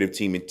administrative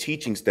team, and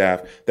teaching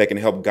staff that can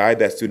help guide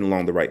that student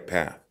along the right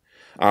path.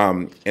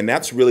 And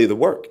that's really the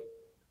work.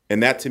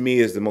 And that to me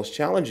is the most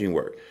challenging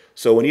work.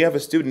 So when you have a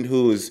student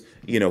who's,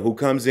 who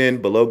comes in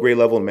below grade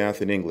level in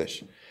math and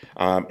English,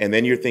 and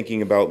then you're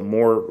thinking about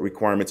more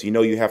requirements,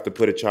 you have to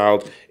put a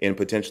child in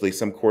potentially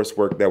some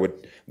coursework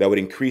that would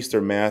increase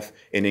their math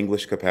and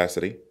English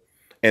capacity.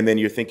 And then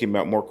you're thinking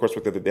about more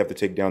coursework that they have to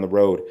take down the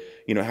road.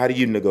 How do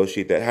you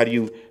negotiate that?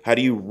 How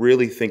do you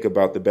really think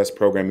about the best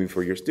programming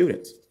for your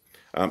students?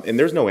 And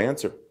there's no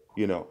answer,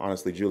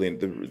 honestly, Julien.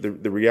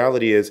 The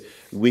reality is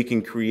we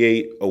can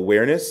create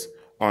awareness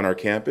on our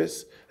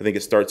campus. I think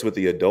it starts with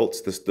the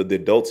adults. The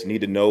adults need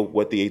to know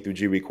what the A through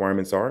G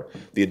requirements are.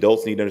 The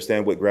adults need to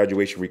understand what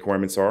graduation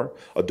requirements are.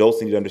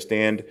 Adults need to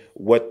understand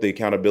what the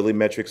accountability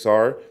metrics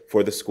are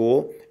for the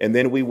school. And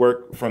then we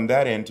work from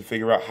that end to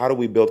figure out how do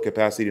we build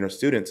capacity in our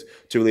students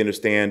to really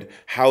understand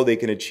how they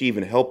can achieve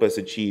and help us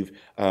achieve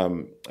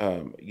better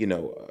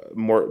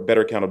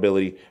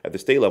accountability at the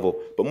state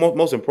level. But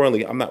most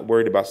importantly, I'm not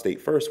worried about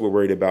state first. We're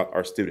worried about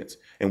our students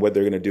and what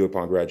they're going to do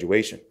upon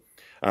graduation.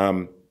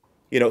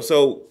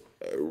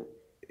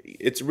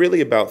 It's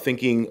really about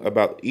thinking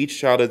about each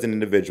child as an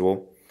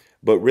individual,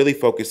 but really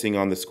focusing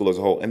on the school as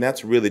a whole. And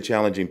that's really a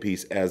challenging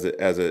piece as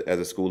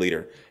a school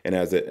leader and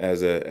as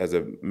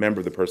a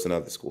member of the personnel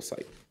of the school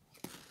site.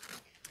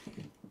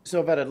 So,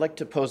 Yvette, I'd like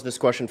to pose this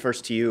question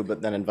first to you,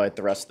 but then invite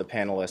the rest of the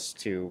panelists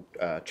to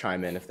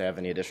chime in if they have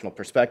any additional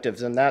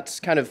perspectives. And that's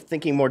kind of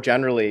thinking more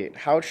generally,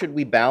 how should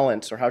we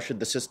balance, or how should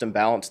the system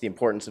balance the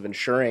importance of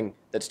ensuring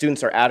that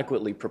students are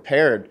adequately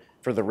prepared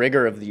for the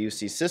rigor of the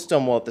UC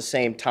system, while at the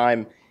same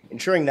time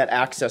ensuring that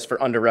access for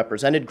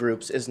underrepresented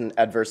groups isn't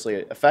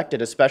adversely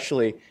affected,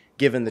 especially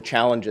given the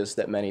challenges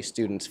that many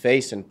students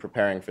face in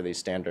preparing for these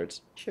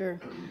standards?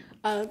 Sure.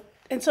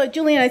 And so,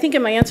 Julien, I think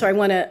in my answer, I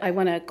want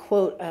to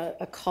quote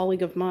a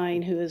colleague of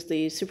mine who is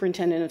the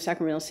superintendent of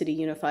Sacramento City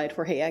Unified,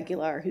 Jorge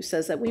Aguilar, who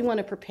says that we want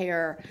to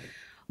prepare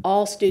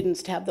all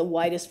students to have the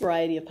widest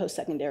variety of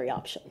post-secondary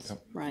options,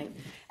 right?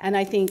 And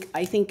I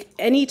think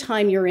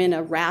anytime you're in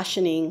a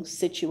rationing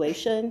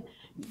situation,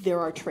 there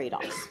are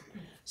trade-offs.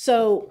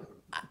 So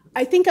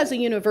I think as a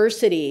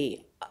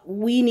university,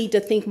 we need to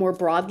think more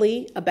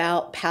broadly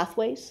about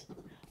pathways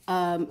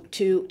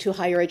to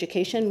higher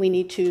education. We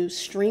need to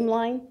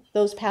streamline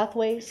those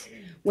pathways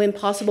when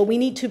possible. We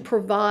need to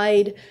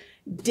provide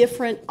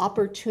different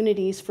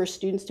opportunities for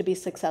students to be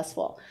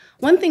successful.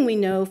 One thing we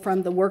know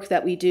from the work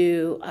that we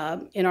do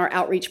in our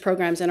outreach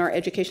programs and our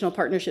educational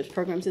partnerships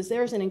programs is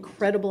there's an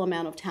incredible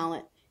amount of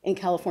talent in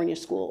California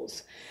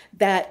schools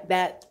that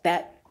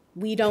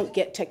we don't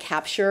get to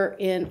capture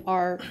in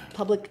our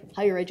public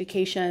higher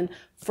education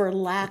for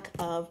lack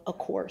of a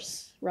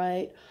course,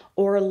 right?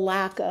 Or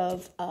lack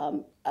of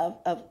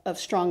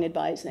strong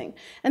advising.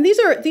 And these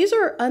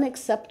are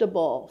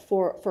unacceptable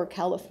for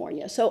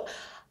California. So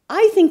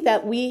I think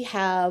that we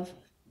have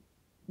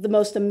the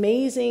most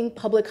amazing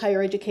public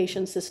higher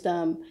education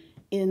system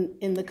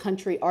in the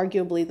country,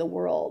 arguably the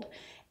world.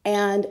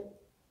 And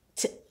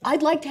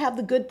I'd like to have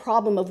the good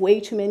problem of way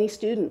too many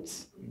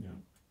students.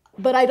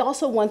 But I'd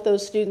also want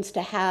those students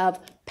to have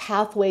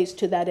pathways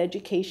to that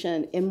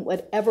education in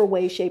whatever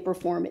way, shape, or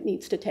form it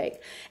needs to take.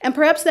 And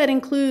perhaps that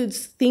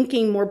includes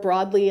thinking more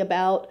broadly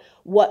about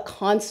what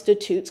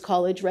constitutes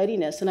college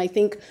readiness. And I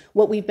think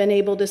what we've been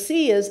able to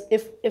see is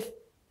if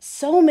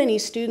so many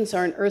students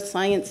are in earth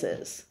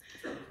sciences,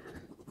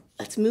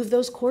 let's move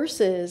those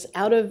courses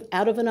out of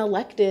an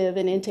elective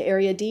and into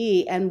Area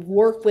D and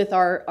work with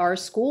our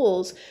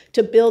schools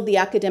to build the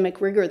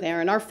academic rigor there.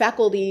 And our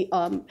faculty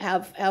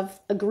have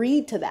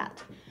agreed to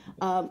that,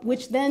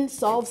 which then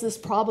solves this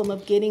problem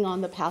of getting on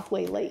the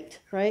pathway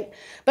late, right?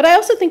 But I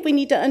also think we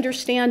need to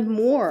understand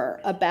more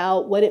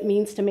about what it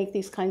means to make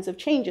these kinds of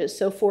changes.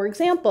 So for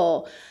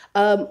example,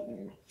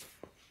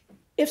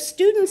 if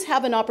students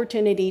have an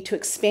opportunity to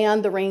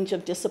expand the range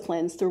of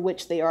disciplines through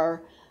which they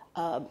are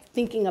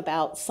thinking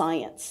about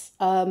science,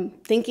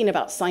 thinking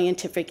about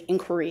scientific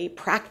inquiry,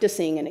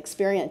 practicing and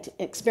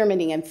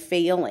experimenting and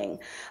failing,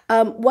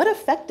 what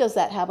effect does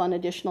that have on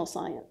additional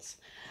science?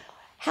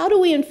 How do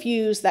we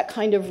infuse that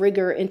kind of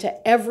rigor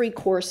into every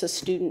course a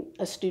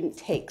student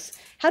takes?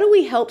 How do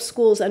we help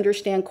schools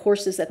understand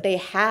courses that they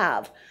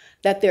have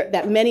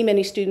that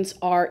many students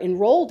are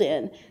enrolled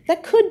in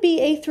that could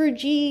be A through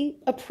G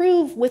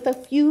approved with a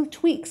few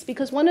tweaks?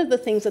 Because one of the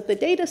things that the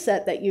data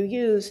set that you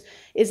use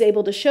is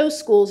able to show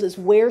schools is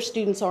where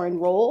students are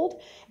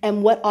enrolled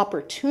and what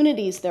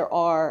opportunities there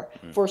are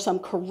for some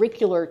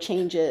curricular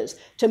changes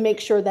to make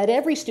sure that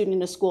every student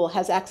in a school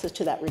has access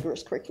to that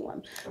rigorous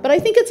curriculum. But I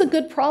think it's a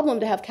good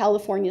problem to have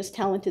California's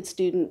talented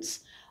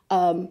students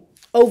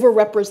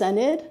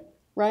overrepresented,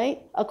 right,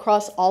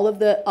 across all of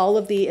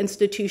the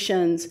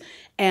institutions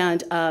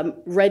and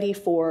ready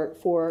for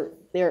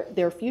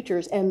their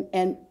futures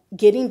and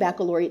getting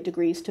baccalaureate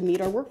degrees to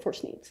meet our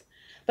workforce needs.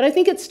 But I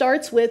think it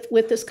starts with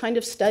this kind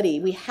of study.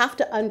 We have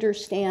to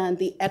understand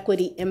the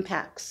equity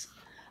impacts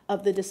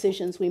of the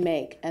decisions we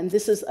make, and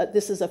this is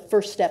a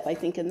first step, I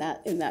think, in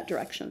that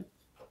direction.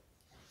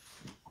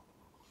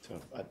 So,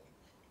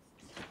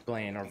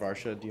 Blain or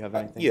Varsha, do you have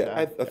anything? Yeah,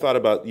 I thought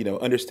about,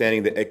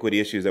 understanding the equity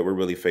issues that we're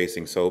really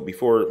facing. So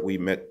before we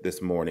met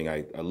this morning,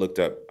 I looked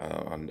up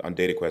on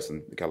DataQuest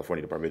and the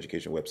California Department of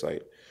Education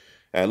website.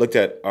 I looked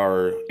at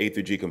our A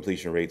through G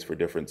completion rates for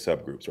different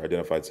subgroups or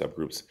identified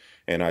subgroups.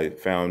 And I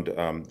found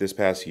this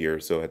past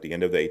year, so at the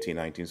end of the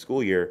 18-19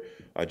 school year,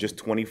 just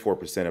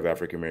 24% of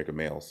African-American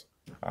males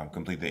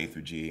complete the A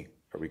through G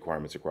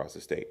requirements across the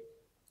state.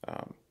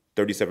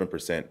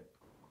 37%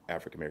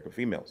 African-American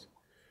females.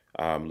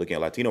 Looking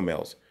at Latino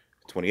males,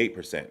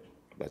 28%.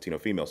 Latino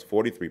females,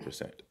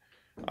 43%.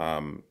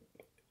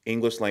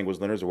 English language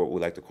learners, or what we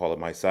like to call at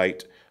my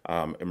site,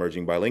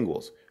 emerging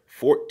bilinguals,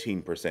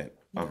 14%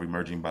 of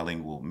emerging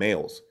bilingual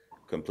males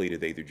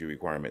completed the A through G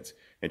requirements,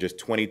 and just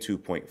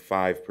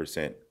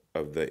 22.5%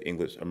 of the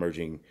English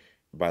emerging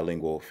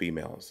bilingual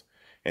females.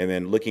 And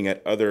then looking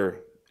at other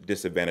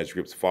disadvantaged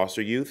groups,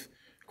 foster youth,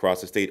 across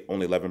the state,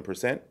 only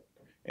 11%,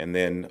 and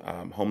then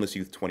homeless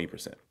youth,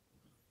 20%.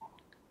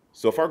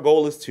 So if our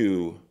goal is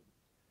to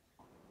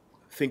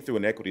think through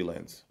an equity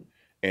lens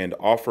and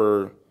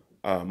offer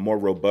more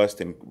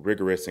robust and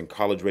rigorous and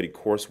college-ready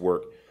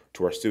coursework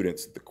to our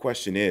students, the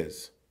question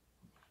is,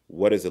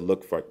 what does it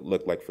look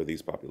like for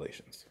these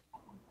populations?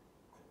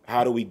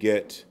 How do we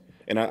get,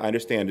 and I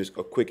understand just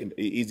a quick and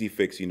easy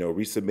fix,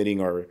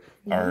 resubmitting our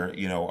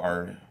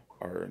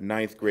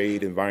ninth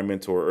grade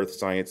environmental or earth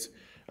science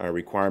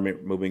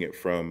requirement, moving it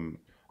from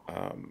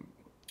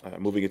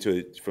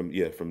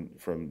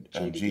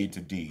G to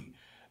D.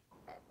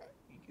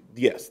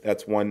 Yes,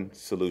 that's one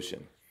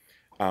solution.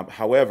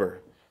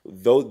 However,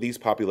 though these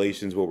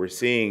populations, what we're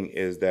seeing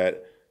is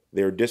that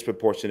they're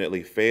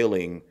disproportionately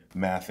failing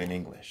math and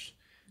English,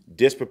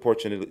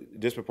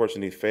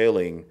 disproportionately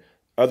failing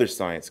other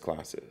science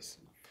classes.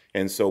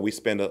 And so we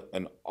spend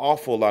an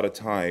awful lot of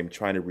time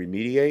trying to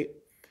remediate,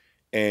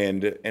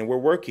 and we're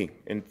working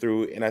and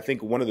I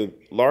think one of the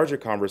larger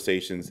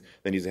conversations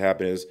that needs to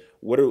happen is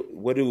what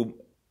do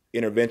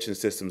intervention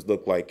systems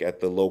look like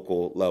at the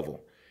local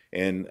level?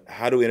 And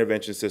how do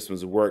intervention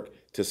systems work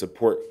to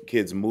support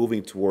kids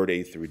moving toward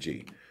A through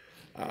G?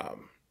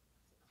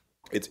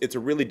 It's a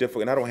really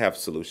difficult, and I don't have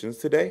solutions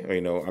today.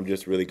 I'm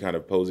just really kind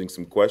of posing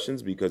some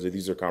questions because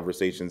these are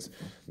conversations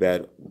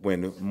that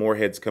when more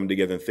heads come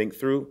together and think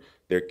through,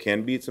 there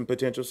can be some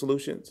potential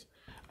solutions.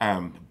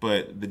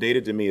 But the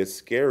data to me is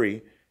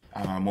scary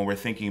when we're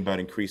thinking about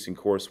increasing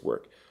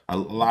coursework. A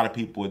lot of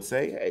people would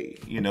say, hey,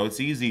 it's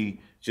easy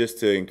just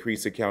to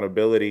increase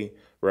accountability,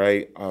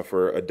 right,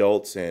 for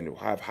adults and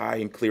have high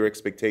and clear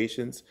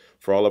expectations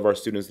for all of our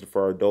students and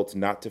for our adults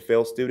not to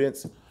fail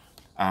students.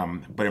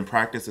 But in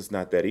practice, it's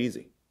not that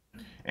easy.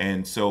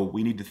 And so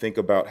we need to think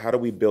about how do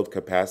we build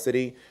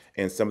capacity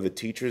and some of the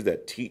teachers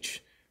that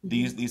teach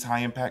these high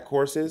impact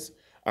courses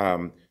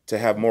to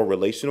have more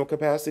relational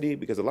capacity,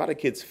 because a lot of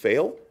kids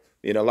fail.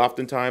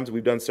 Oftentimes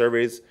we've done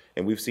surveys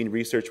and we've seen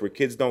research where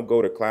kids don't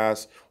go to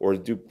class or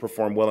do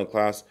perform well in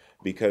class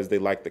because they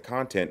like the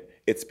content.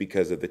 It's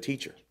because of the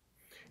teacher.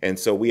 And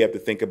so we have to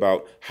think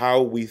about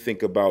how we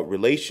think about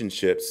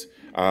relationships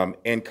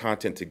and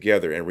content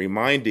together, and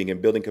reminding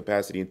and building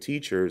capacity in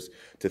teachers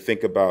to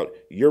think about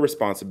your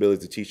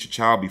responsibility to teach the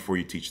child before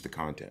you teach the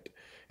content.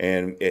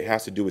 And it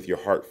has to do with your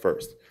heart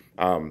first.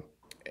 And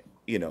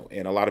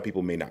a lot of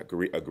people may not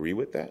agree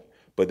with that,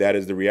 but that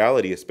is the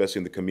reality, especially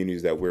in the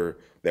communities that we're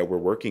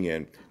working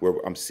in, where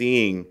I'm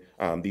seeing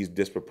these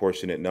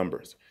disproportionate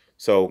numbers.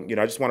 So,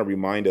 I just want to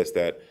remind us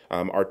that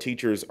our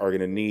teachers are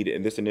going to need,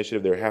 in this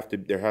initiative, there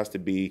has to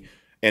be,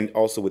 and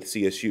also with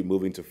CSU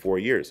moving to 4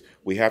 years,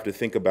 we have to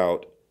think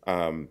about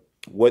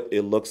what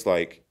it looks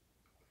like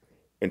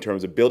in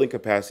terms of building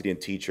capacity in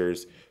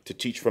teachers to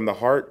teach from the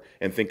heart,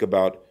 and think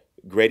about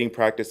grading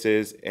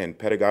practices and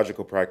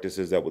pedagogical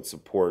practices that would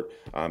support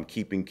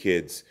keeping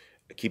kids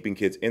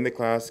in the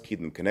class,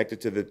 keeping them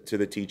connected to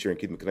the teacher, and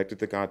keeping them connected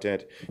to the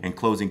content, and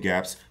closing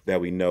gaps that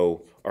we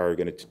know are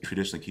going to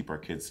traditionally keep our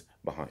kids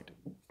behind.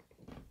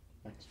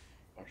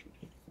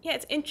 Yeah,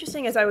 it's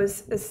interesting as I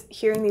was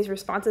hearing these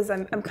responses,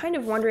 I'm kind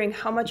of wondering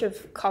how much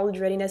of college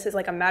readiness is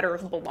like a matter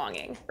of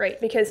belonging, right?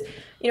 Because,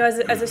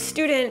 as a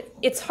student,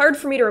 it's hard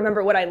for me to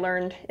remember what I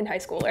learned in high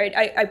school, right?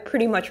 I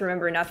pretty much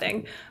remember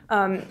nothing.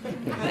 To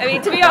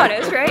be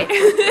honest, right?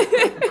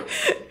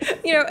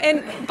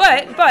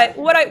 But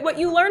what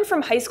you learn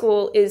from high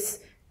school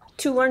is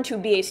to learn to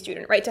be a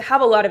student, right? To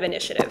have a lot of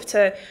initiative,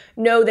 to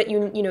know that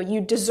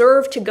you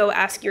deserve to go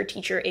ask your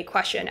teacher a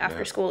question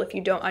after school if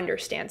you don't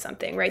understand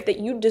something, right? That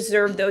you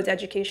deserve those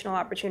educational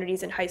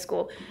opportunities in high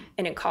school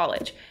and in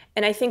college.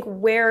 And I think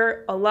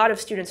where a lot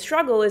of students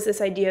struggle is this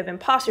idea of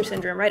imposter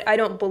syndrome, right? I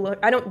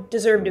don't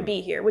deserve to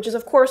be here, which is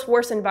of course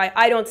worsened by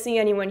I don't see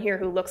anyone here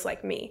who looks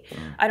like me.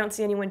 I don't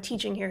see anyone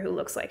teaching here who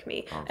looks like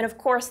me. And of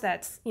course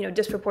that's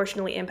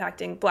disproportionately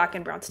impacting Black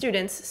and brown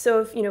students.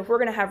 So if we're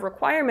going to have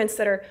requirements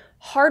that are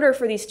harder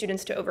for these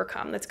students to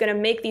overcome, that's going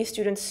to make these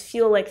students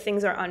feel like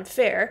things are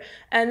unfair.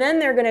 And then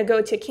they're going to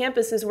go to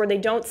campuses where they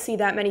don't see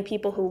that many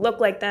people who look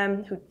like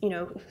them,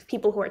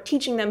 people who are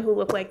teaching them who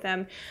look like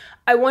them.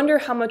 I wonder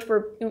how much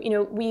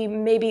we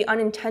may be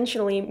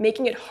unintentionally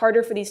making it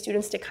harder for these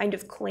students to kind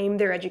of claim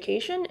their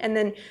education, and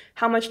then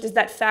how much does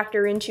that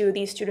factor into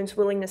these students'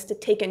 willingness to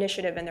take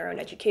initiative in their own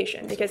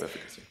education? Because,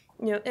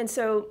 and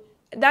so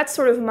that's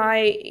sort of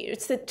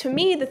to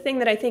me, the thing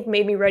that I think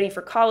made me ready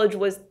for college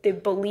was the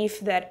belief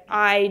that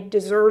I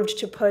deserved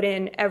to put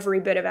in every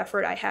bit of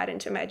effort I had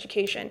into my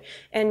education.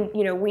 And,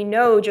 we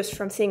know just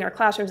from seeing our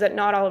classrooms that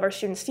not all of our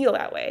students feel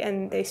that way,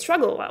 and they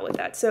struggle a lot with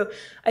that. So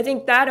I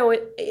think that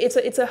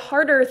it's a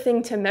harder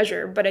thing to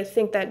measure, but I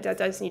think that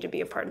does need to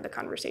be a part of the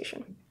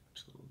conversation.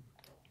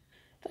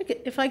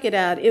 If I could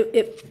add,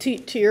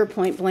 to your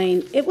point,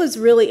 Blaine, it was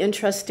really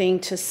interesting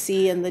to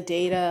see in the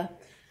data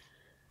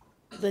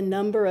the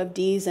number of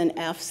D's and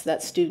F's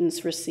that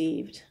students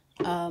received,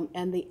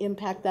 and the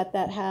impact that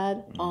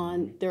had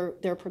on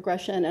their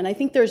progression. And I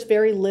think there's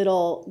very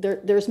little,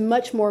 there's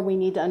much more we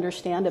need to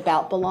understand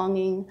about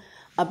belonging,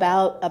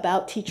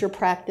 about teacher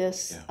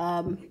practice,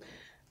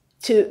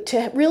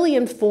 to really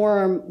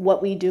inform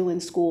what we do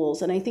in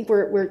schools. And I think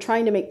we're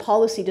trying to make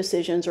policy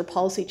decisions or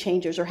policy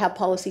changes or have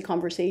policy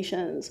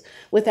conversations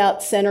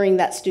without centering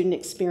that student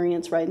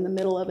experience right in the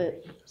middle of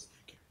it.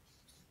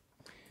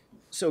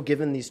 So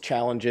given these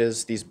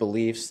challenges, these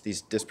beliefs,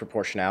 these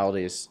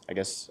disproportionalities, I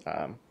guess,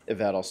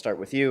 Yvette, I'll start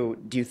with you.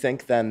 Do you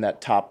think then that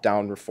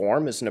top-down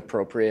reform is an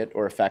appropriate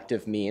or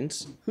effective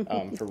means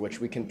for which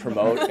we can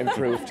promote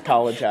improved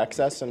college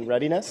access and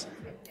readiness?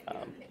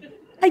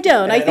 I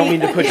don't. I don't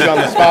mean to put you on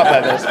the spot by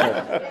this,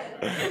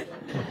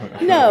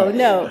 but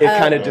no. It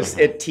kind of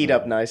it teed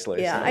up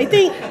nicely. Yeah,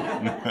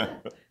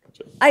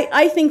 so.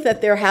 I think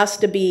that there has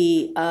to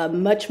be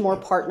much more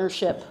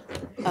partnership.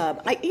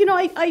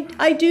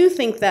 I do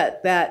think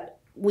that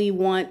we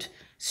want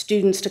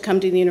students to come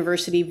to the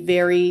university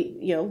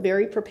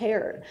very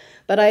prepared.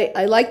 But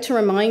I like to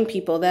remind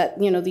people that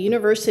the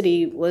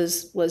university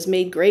was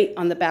made great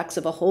on the backs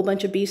of a whole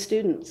bunch of B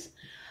students.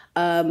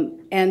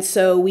 And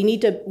so we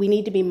need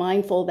to be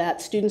mindful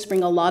that students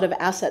bring a lot of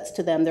assets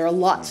to them. There are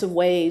lots of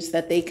ways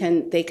that they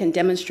can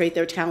demonstrate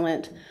their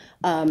talent.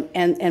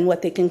 And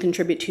what they can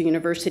contribute to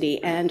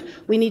university. And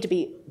we need to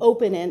be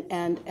open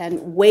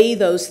and weigh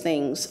those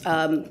things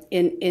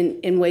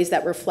in ways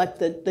that reflect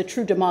the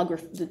true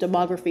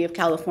demography of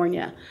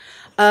California.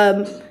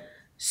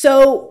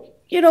 So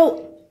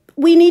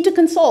we need to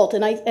consult,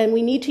 and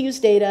we need to use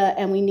data,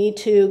 and we need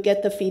to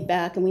get the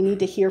feedback, and we need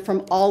to hear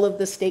from all of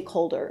the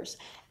stakeholders.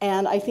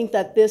 And I think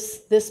that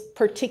this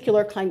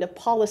particular kind of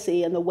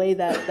policy and the way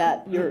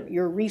that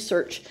your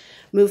research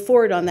move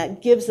forward on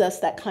that gives us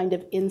that kind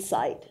of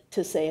insight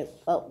to say,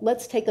 well,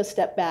 let's take a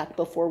step back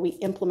before we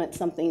implement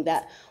something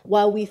that,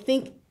 while we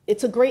think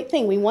it's a great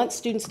thing, we want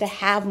students to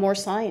have more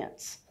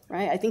science,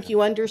 right? I think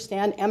you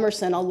understand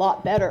Emerson a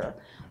lot better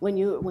when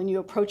you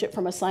approach it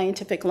from a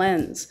scientific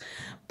lens.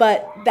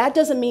 But that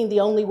doesn't mean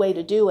the only way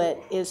to do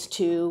it is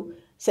to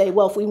say,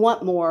 well, if we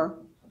want more,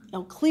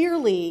 now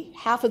clearly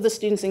half of the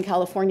students in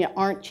California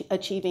aren't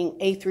achieving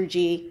A through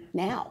G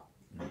now.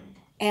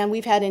 And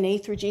we've had an A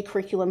through G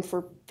curriculum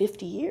for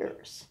 50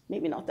 years,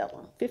 maybe not that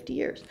long, 50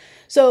 years.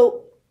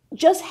 So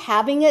just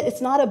having it,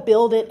 it's not a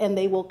build it and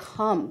they will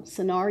come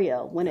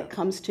scenario when it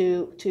comes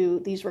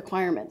to these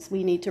requirements.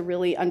 We need to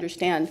really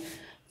understand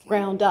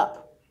ground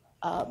up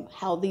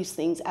how these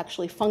things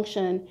actually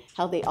function,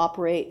 how they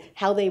operate,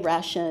 how they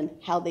ration,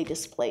 how they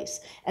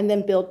displace, and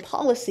then build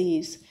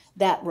policies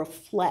that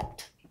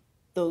reflect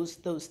those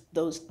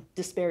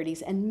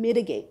disparities and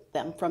mitigate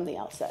them from the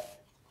outset.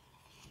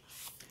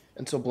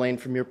 And so, Blaine,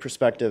 from your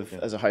perspective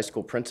as a high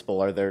school principal,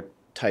 are there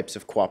types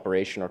of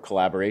cooperation or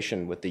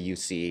collaboration with the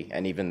UC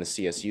and even the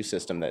CSU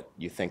system that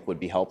you think would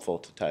be helpful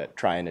to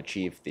try and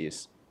achieve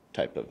these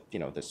type of,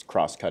 this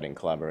cross-cutting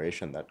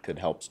collaboration that could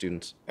help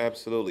students?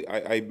 Absolutely.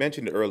 I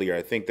mentioned earlier,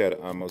 I think that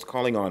I was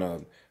calling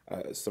on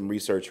some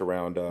research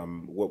around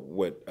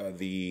what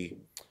the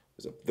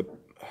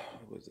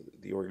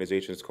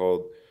organization is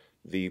called,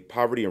 the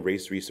Poverty and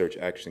Race Research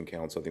Action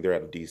Council. I think they're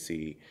out of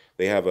DC.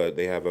 They have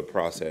a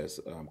process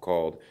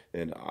called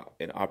an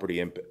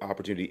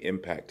opportunity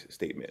impact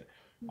statement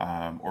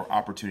or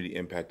opportunity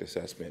impact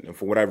assessment. And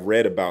from what I've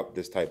read about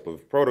this type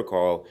of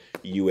protocol,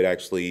 you would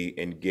actually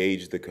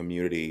engage the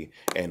community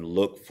and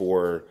look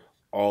for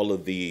all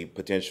of the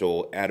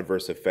potential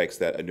adverse effects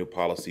that a new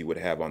policy would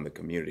have on the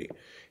community.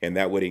 And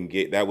that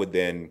would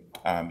then,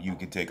 you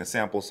could take a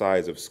sample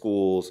size of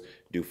schools,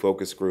 do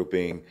focus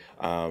grouping,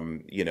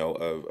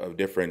 of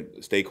different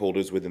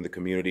stakeholders within the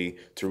community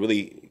to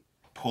really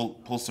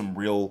pull some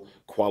real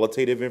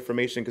qualitative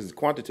information, because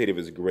quantitative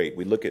is great.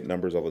 We look at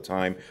numbers all the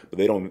time, but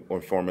they don't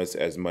inform us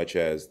as much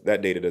as,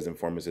 that data doesn't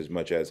inform us as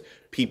much as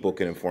people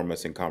can inform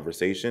us in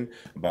conversation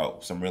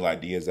about some real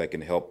ideas that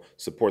can help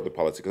support the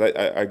policy. Because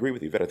I agree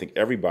with you, Yvette. I think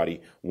everybody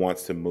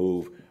wants to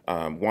move,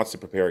 wants to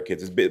prepare our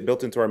kids. It's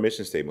built into our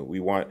mission statement. We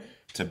want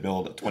to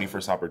build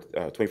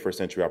 21st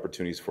century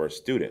opportunities for our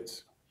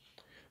students.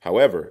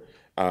 However,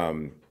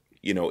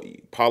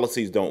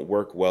 policies don't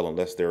work well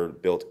unless they're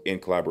built in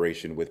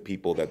collaboration with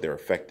people that they're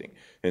affecting.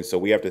 And so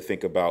we have to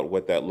think about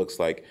what that looks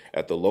like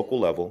at the local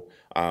level.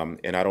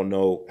 And I don't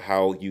know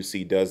how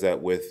UC does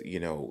that with,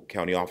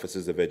 county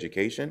offices of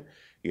education.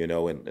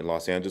 In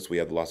Los Angeles, we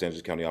have the Los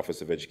Angeles County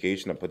Office of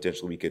Education, and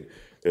potentially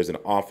there's an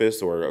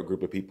office or a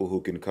group of people who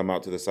can come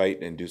out to the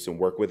site and do some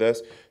work with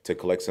us to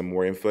collect some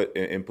more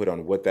input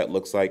on what that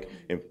looks like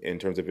in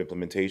terms of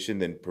implementation,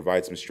 then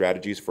provide some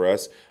strategies for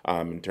us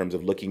in terms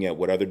of looking at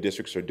what other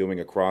districts are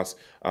doing across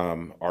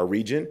our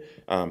region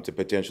to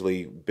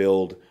potentially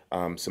build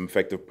some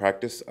effective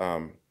practices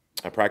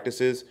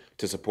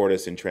to support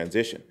us in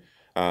transition.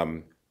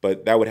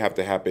 But that would have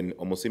to happen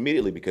almost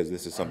immediately because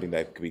this is something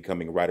that could be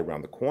coming right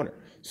around the corner.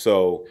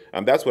 So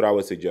that's what I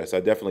would suggest.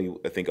 I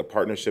think a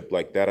partnership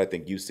like that, I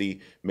think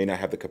UC may not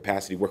have the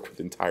capacity to work with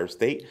the entire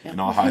state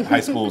and all high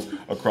schools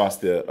across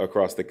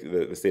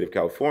the state of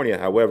California.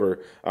 However,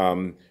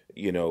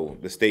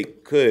 the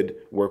state could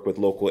work with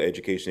local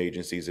education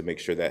agencies to make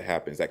sure that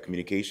happens. That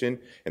communication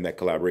and that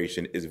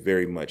collaboration is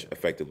very much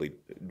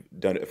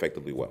done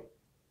effectively well.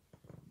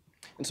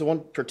 And so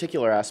one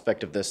particular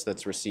aspect of this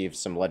that's received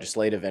some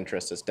legislative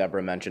interest, as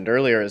Deborah mentioned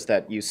earlier, is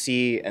that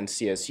UC and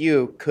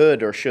CSU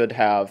could or should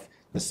have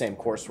the same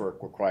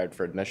coursework required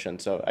for admission.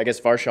 So I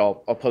guess,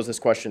 Varsha, I'll pose this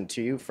question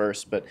to you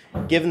first, but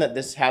given that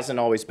this hasn't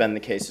always been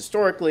the case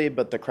historically,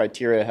 but the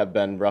criteria have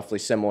been roughly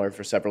similar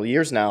for several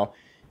years now,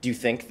 do you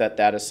think that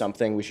that is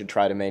something we should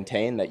try to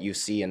maintain, that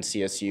UC and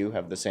CSU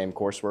have the same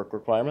coursework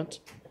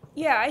requirements?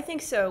 Yeah, I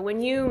think so.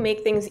 When you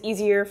make things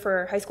easier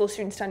for high school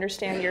students to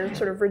understand, you're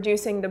sort of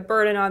reducing the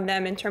burden on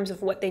them in terms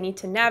of what they need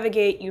to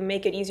navigate. You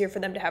make it easier for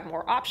them to have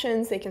more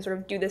options. They can sort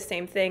of do the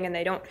same thing, and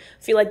they don't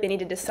feel like they need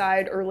to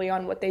decide early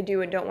on what they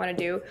do and don't want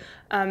to do.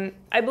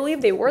 I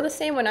believe they were the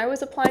same when I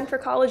was applying for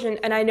college,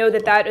 and I know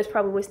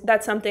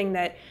that's something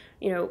that,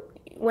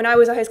 when I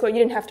was in high school, you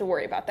didn't have to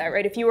worry about that,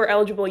 right? If you were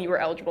eligible, and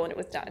it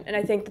was done. And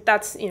I think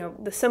that's,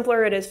 the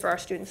simpler it is for our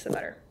students, the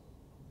better.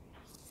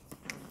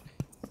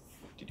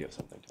 Did you have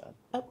something to add?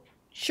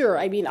 Sure.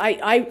 I mean,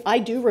 I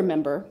do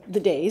remember the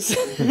days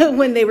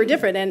when they were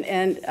different,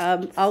 and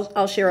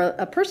I'll share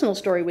a personal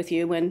story with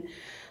you. When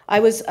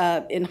I was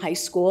in high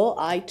school,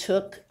 I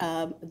took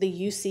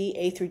the UC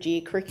A through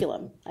G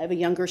curriculum. I have a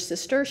younger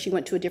sister. She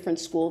went to a different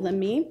school than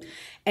me,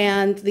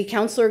 and the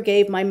counselor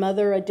gave my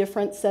mother a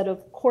different set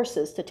of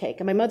courses to take.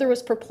 And my mother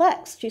was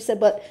perplexed. She said,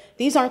 "But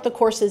these aren't the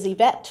courses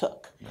Yvette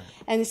took."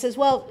 And he says,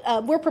 "Well,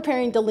 we're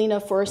preparing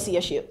Delina for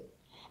CSU."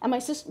 And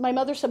my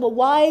mother said, "Well,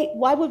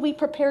 why would we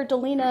prepare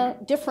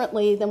Delina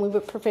differently than we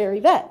would prepare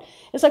Yvette?"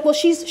 It's like, well,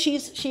 she's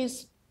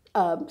CSU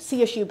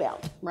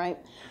bound, right?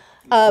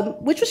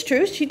 Which was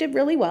true. She did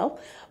really well.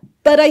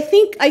 But I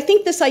think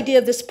this idea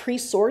of this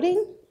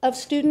pre-sorting of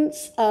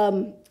students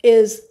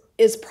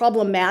is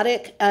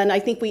problematic. And I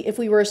think if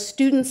we were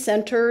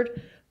student-centered,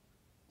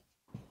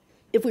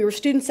 we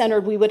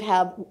would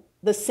have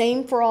the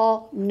same for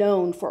all,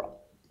 known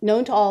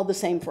to all, the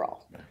same for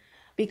all.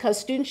 Because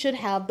students should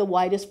have the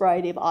widest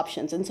variety of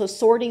options. And so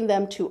sorting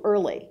them too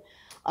early,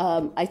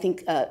 I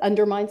think,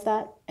 undermines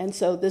that. And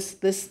so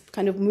this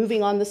kind of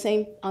moving on the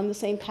same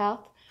path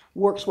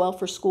works well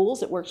for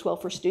schools, it works well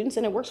for students,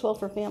 and it works well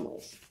for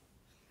families.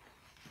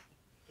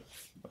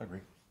 I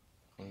agree.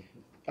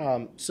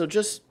 So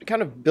just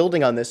kind of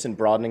building on this and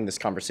broadening this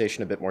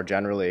conversation a bit more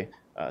generally,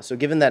 so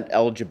given that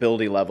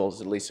eligibility levels,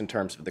 at least in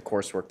terms of the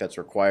coursework that's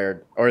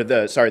required, or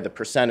the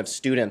percent of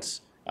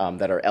students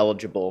that are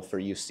eligible for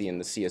UC and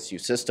the CSU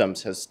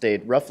systems has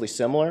stayed roughly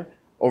similar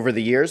over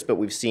the years, but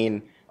we've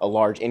seen a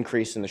large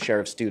increase in the share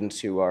of students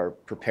who are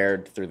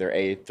prepared through their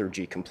A through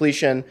G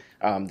completion.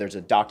 There's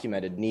a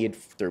documented need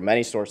through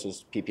many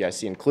sources,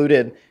 PPIC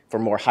included, for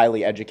more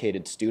highly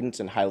educated students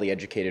and highly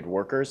educated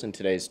workers in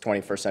today's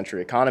 21st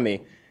century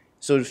economy.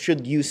 So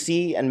should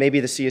UC and maybe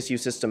the CSU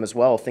system as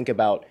well think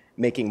about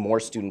making more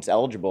students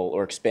eligible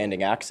or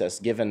expanding access,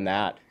 given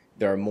that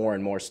there are more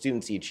and more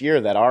students each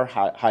year that are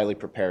highly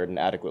prepared and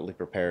adequately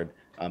prepared,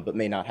 but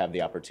may not have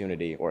the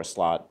opportunity or a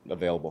slot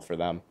available for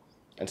them?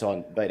 And so I'll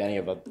invite any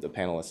of the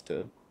panelists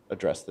to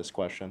address this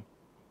question.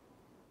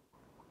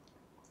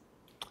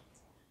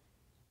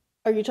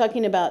 Are you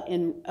asking about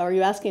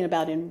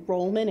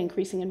enrollment,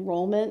 increasing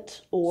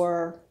enrollment,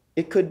 or?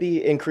 It could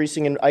be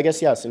increasing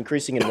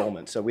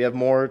enrollment. So we have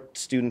more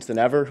students than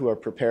ever who are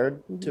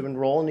prepared to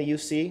enroll in the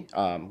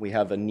UC. We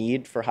have a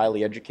need for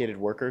highly educated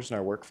workers in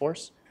our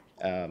workforce.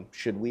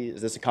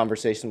 Is this a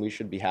conversation we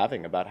should be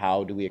having about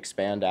how do we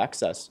expand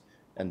access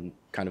and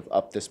kind of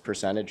up this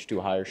percentage to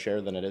a higher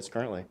share than it is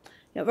currently?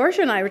 Yeah, Varsha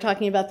and I were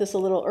talking about this a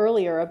little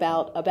earlier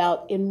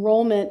about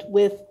enrollment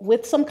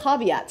with some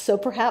caveats. So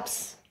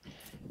perhaps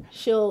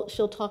she'll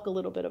talk a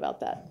little bit about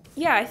that.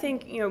 Yeah, I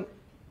think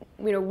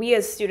we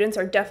as students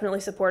are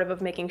definitely supportive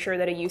of making sure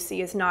that a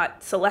UC is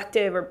not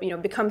selective or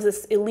becomes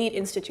this elite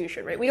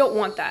institution, right? We don't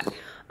want that.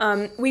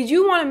 We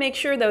do want to make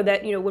sure, though,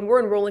 that when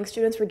we're enrolling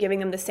students, we're giving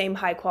them the same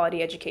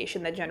high-quality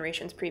education that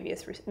generations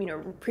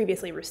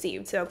previously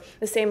received. So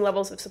the same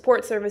levels of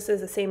support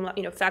services, the same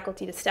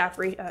faculty to staff,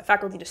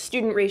 faculty to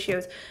student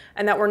ratios,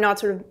 and that we're not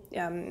sort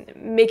of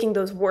making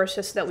those worse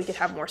just so that we could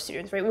have more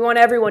students. Right? We want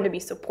everyone to be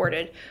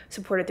supported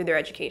through their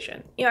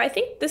education. I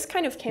think this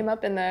kind of came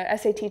up in the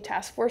SAT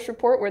task force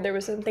report, where there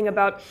was something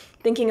about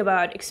thinking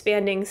about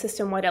expanding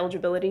system-wide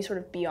eligibility sort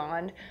of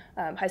beyond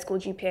high school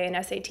GPA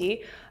and SAT.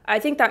 I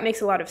think that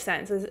makes a lot of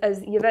sense.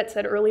 As Yvette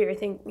said earlier, I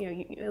think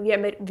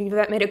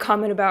Yvette made a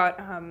comment about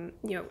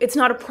it's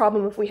not a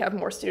problem if we have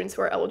more students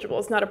who are eligible.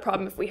 It's not a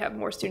problem if we have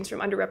more students from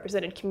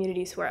underrepresented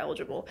communities who are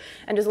eligible.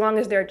 And as long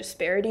as there are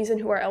disparities in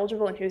who are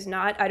eligible and who's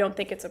not, I don't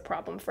think it's a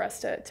problem for us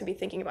to be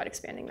thinking about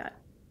expanding that.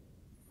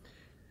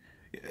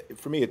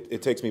 For me,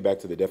 it takes me back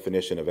to the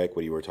definition of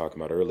equity we were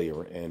talking about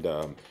earlier. And,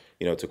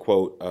 to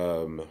quote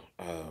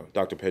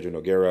Dr. Pedro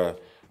Noguera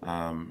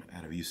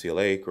out of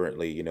UCLA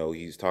currently,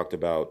 he's talked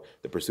about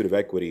the pursuit of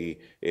equity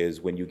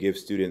is when you give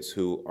students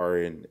who are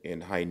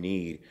in high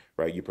need,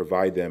 right, you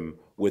provide them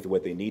with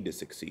what they need to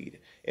succeed.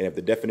 And if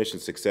the definition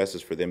of success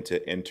is for them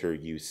to enter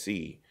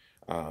UC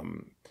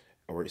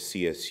or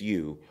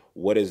CSU,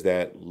 what does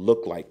that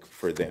look like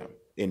for them?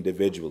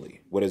 Individually,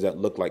 what does that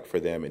look like for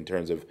them in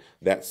terms of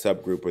that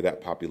subgroup or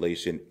that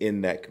population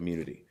in that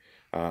community,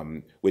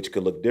 which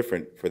could look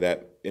different for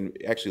that, and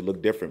actually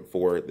look different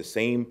for the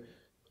same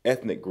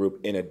ethnic group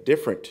in a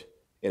different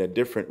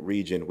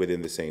region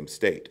within the same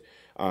state.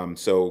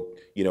 So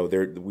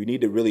we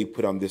need to really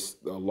put on this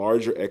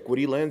larger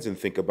equity lens and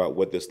think about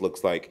what this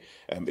looks like.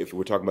 If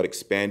we're talking about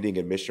expanding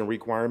admission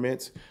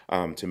requirements,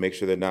 to make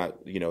sure they're not,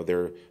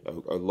 they're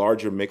a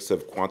larger mix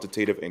of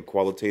quantitative and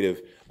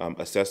qualitative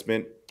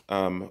assessment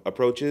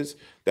approaches.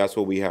 That's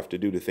what we have to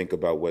do to think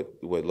about what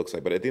it looks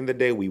like. But at the end of the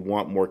day, we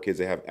want more kids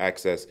to have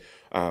access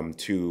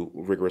to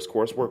rigorous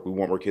coursework. We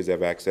want more kids to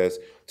have access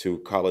to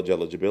college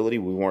eligibility.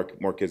 We want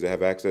more kids to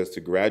have access to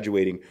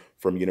graduating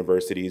from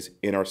universities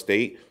in our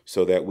state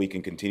so that we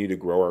can continue to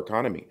grow our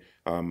economy.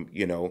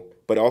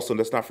 But also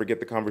let's not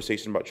forget the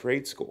conversation about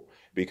trade school,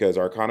 because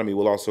our economy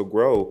will also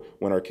grow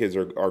when our kids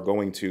are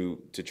going to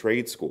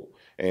trade school.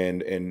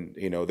 And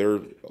there are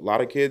a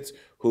lot of kids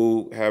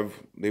who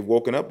they've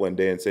woken up one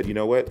day and said, you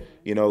know what,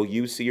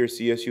 UC or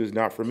CSU is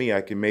not for me.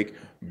 I can make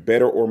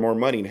better or more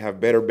money and have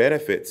better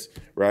benefits,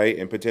 right,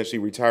 and potentially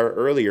retire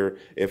earlier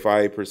if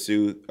I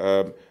pursue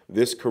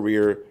this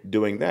career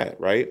doing that,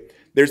 right?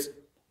 There's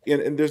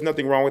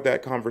nothing wrong with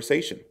that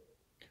conversation.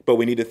 But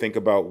we need to think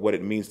about what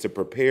it means to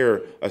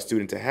prepare a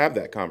student to have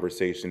that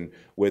conversation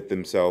with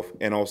themselves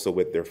and also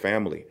with their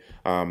family.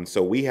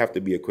 So we have to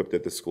be equipped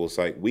at the school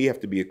site. We have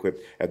to be equipped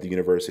at the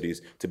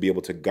universities to be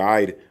able to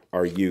guide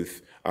our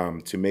youth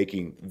to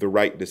making the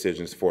right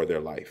decisions for their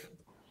life.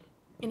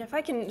 And if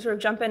I can sort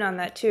of jump in on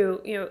that too,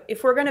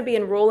 if we're going to be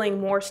enrolling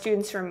more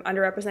students from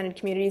underrepresented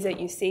communities at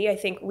UC, I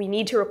think we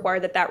need to require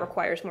that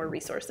requires more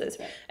resources,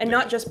 and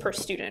not just per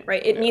student,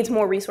 right? It needs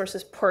more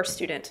resources per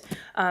student.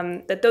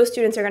 That those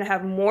students are going to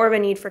have more of a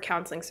need for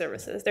counseling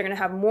services. They're going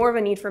to have more of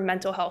a need for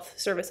mental health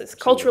services,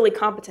 culturally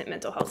competent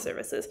mental health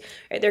services.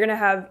 Right? They're going to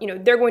have,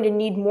 they're going to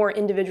need more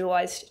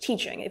individualized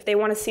teaching. If they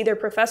want to see their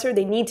professor,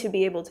 they need to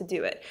be able to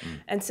do it.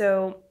 And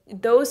so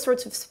those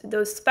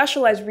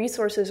specialized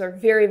resources are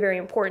very, very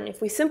important.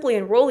 If we simply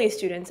enroll these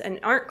students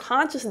and aren't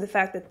conscious of the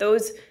fact that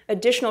those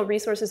additional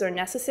resources are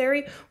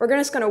necessary, we're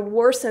just going to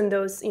worsen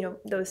those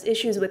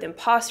issues with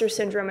imposter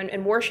syndrome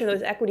and worsen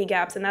those equity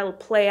gaps, and that'll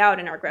play out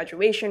in our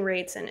graduation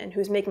rates and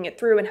who's making it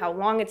through and how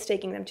long it's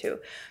taking them to.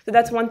 So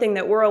that's one thing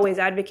that we're always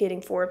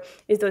advocating for,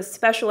 is those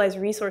specialized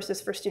resources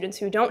for students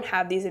who don't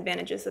have these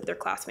advantages that their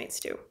classmates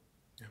do.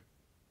 Yeah.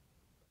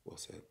 Well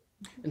said.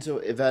 And so,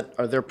 Yvette,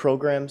 are there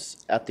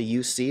programs at the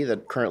UC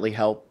that currently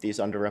help these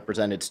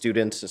underrepresented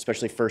students,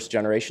 especially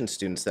first-generation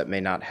students that may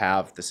not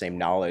have the same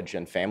knowledge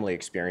and family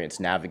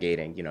experience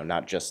navigating,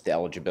 not just the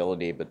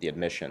eligibility, but the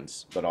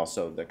admissions, but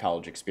also the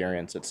college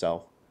experience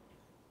itself?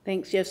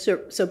 Thanks. Yes.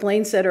 So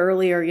Blain said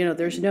earlier,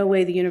 there's no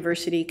way the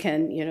university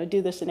can,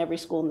 do this in every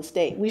school in the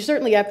state. We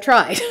certainly have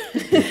tried.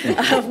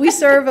 We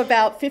serve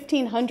about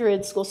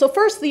 1,500 schools. So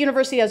first, the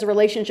university has a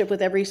relationship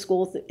with every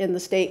school in the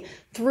state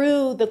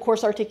through the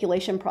course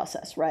articulation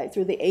process, right,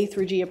 through the A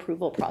through G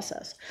approval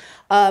process.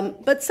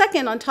 But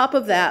second, on top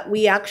of that,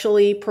 we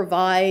actually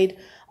provide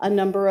a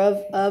number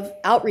of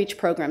outreach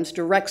programs,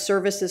 direct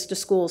services to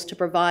schools to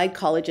provide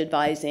college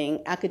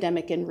advising,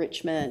 academic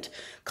enrichment,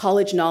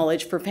 college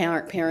knowledge for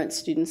parents,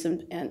 students,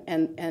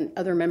 and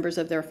other members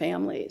of their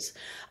families.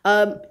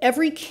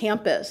 Every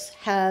campus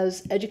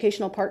has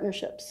educational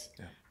partnerships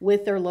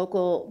with their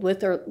local,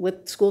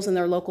 with schools in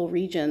their local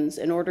regions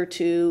in order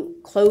to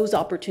close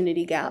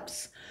opportunity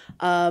gaps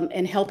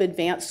and help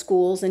advance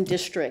schools and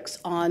districts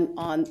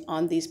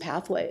on these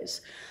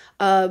pathways.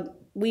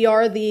 We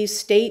are the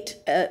state,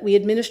 we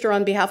administer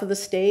on behalf of the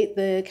state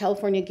the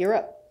California Gear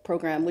Up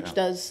program, which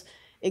does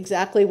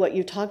exactly what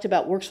you talked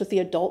about, works with the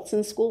adults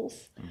in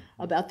schools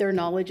about their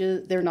knowledge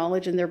and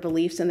their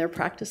beliefs and their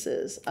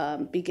practices,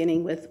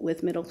 beginning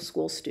with middle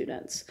school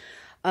students.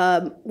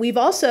 We've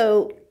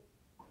also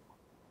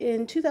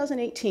in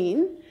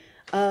 2018,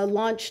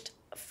 launched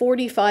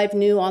 45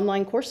 new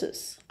online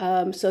courses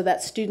so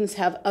that students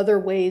have other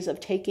ways of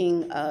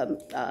taking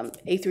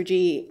A through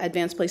G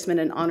advanced placement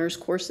and honors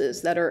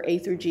courses that are A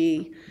through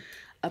G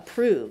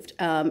approved,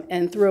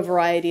 and through a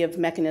variety of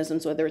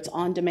mechanisms, whether it's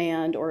on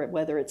demand or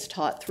whether it's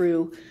taught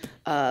through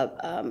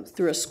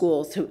a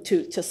school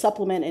to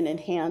supplement and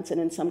enhance, and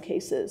in some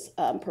cases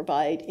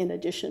provide in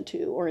addition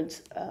to or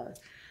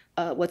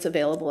what's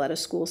available at a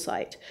school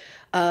site.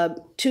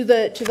 To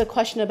the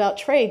question about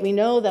trade, we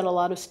know that a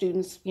lot of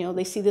students,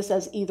 they see this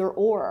as either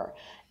or,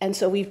 and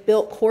so we've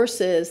built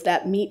courses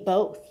that meet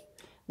both,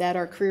 that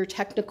are career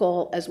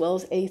technical as well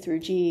as A through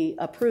G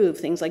approved,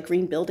 things like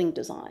green building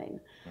design,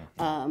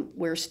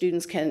 where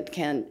students can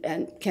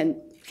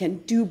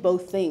do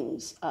both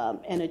things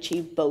and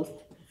achieve both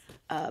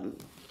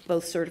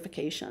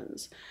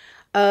certifications.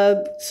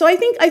 So I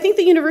think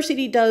the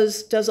university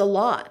does a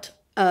lot,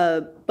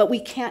 but we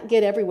can't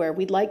get everywhere.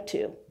 We'd like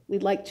to.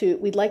 We'd like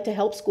to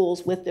help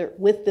schools with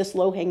this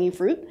low-hanging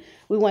fruit.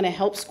 We want to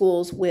help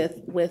schools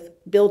with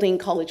building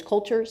college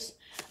cultures,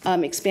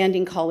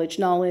 expanding college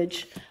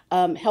knowledge,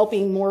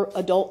 helping more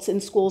adults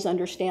in schools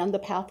understand the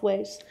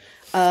pathways.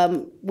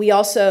 We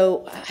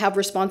also have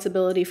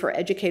responsibility for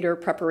educator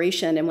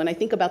preparation, and when I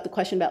think about the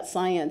question about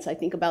science, I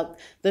think about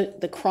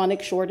the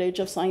chronic shortage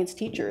of science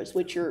teachers,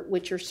 which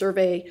your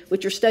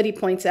study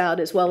points out,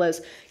 as well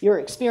as your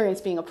experience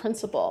being a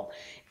principal.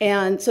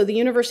 And so the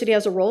university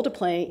has a role to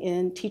play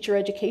in teacher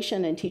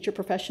education and teacher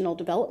professional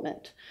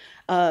development.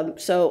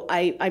 So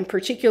I'm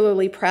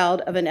particularly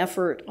proud of an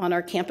effort on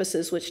our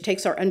campuses which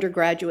takes our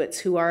undergraduates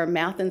who are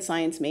math and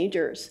science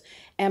majors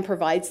and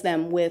provides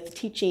them with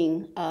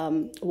teaching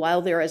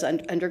while they're as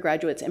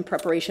undergraduates in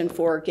preparation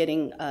for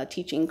getting a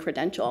teaching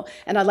credential.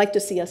 And I'd like to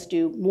see us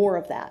do more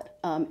of that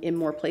in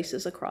more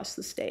places across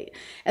the state.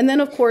 And then,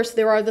 of course,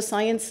 there are the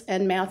science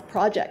and math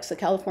projects, the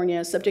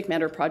California subject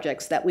matter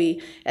projects that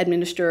we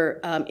administer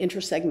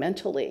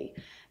intersegmentally,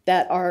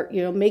 that are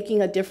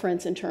making a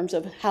difference in terms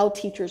of how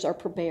teachers are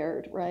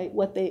prepared, right?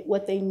 What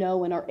they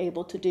know and are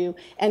able to do,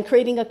 and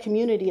creating a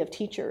community of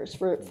teachers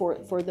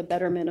for the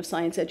betterment of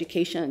science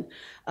education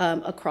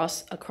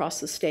across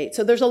the state.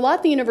 So there's a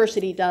lot the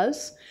university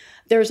does.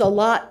 There's a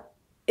lot.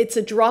 It's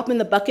a drop in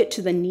the bucket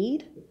to the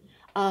need,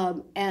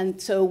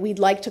 and so we'd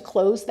like to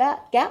close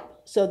that gap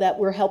so that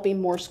we're helping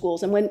more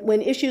schools. And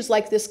when issues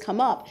like this come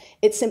up,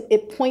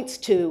 it points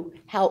to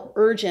how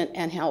urgent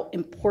and how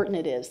important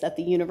it is that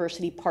the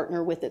university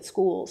partner with its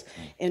schools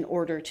in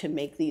order to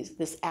make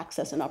this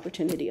access and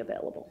opportunity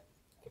available.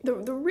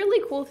 The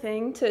really cool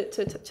thing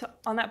to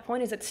on that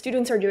point is that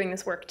students are doing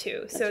this work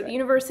too. So right. The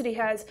university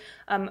has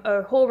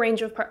a whole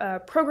range of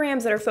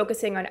programs that are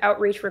focusing on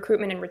outreach,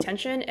 recruitment, and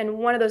retention. And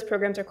one of those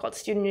programs are called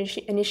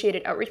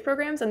student-initiated outreach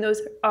programs. And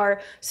those are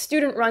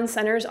student-run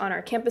centers on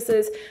our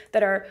campuses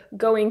that are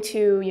going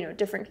to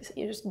different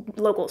just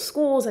local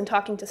schools and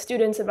talking to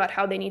students about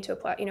how they need to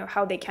apply,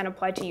 how they can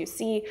apply to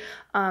UC.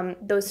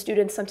 Those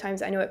students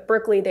sometimes, I know at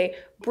Berkeley, they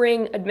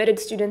bring admitted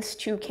students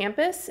to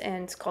campus,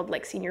 and it's called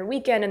like senior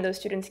weekend, and those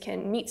students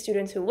can meet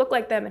students who look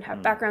like them and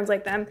have backgrounds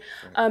like them.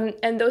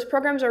 And those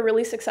programs are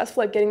really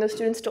successful at getting those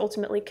students to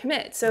ultimately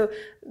commit. So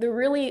the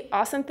really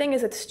awesome thing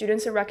is that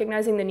students are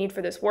recognizing the need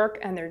for this work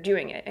and they're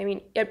doing it. I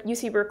mean, at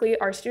UC Berkeley,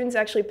 our students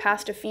actually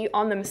passed a fee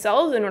on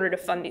themselves in order to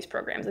fund these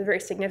programs, a very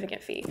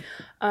significant fee.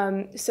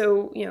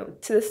 So,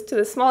 to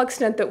the small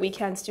extent that we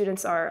can,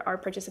 students are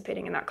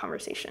participating in that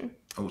conversation.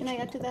 Can I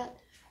add to that?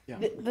 Yeah.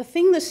 The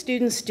thing the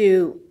students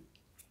do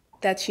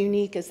that's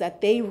unique is that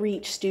they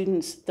reach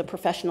students the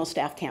professional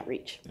staff can't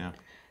reach. Yeah.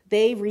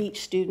 They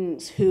reach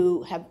students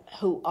who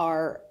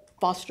are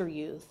foster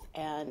youth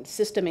and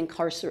system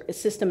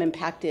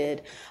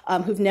impacted,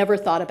 who've never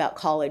thought about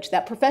college,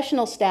 that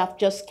professional staff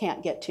just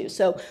can't get to.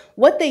 So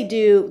what they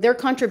do, their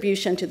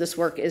contribution to this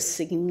work is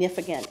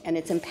significant, and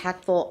it's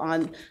impactful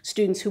on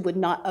students who would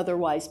not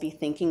otherwise be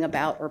thinking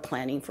about or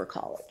planning for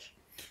college.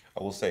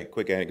 I will say,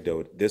 quick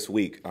anecdote, this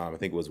week, I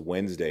think it was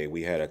Wednesday,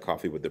 we had a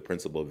coffee with the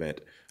principal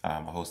event.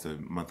 I hosted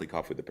a monthly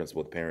coffee with the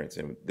principal with parents,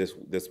 and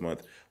this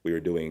month we were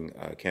doing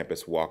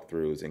campus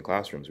walkthroughs in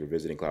classrooms. We were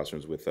visiting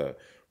classrooms with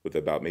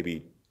about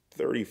maybe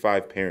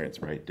 35 parents,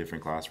 right,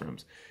 different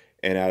classrooms.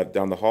 And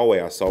down the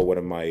hallway, I saw one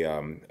of my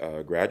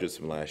graduates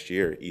from last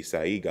year,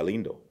 Isai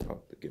Galindo.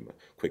 I'll give him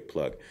a quick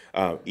plug.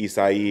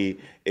 Isai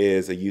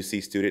is a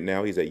UC student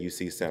now. He's at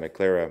UC Santa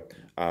Clara,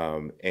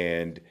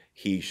 and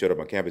he showed up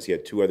on campus. He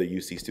had two other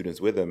UC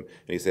students with him,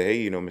 and he said,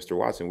 hey, Mr.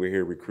 Watson, we're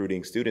here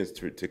recruiting students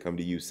to come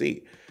to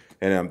UC.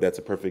 And that's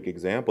a perfect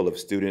example of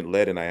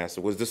student-led. And I asked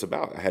him, what's this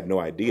about? I had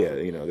no idea.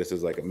 This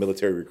is like a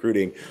military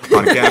recruiting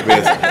on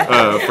campus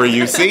for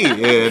UC.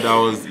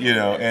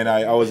 And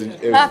I was,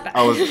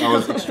 I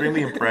was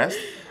extremely impressed.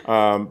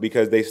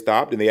 because they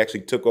stopped and they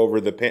actually took over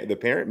the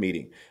parent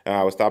meeting.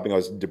 I was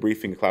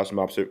debriefing the classroom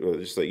officer,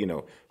 just like,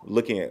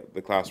 looking at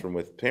the classroom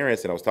with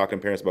parents, and I was talking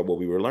to parents about what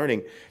we were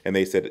learning, and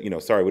they said,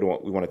 sorry, we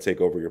want to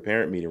take over your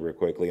parent meeting real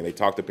quickly, and they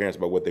talked to parents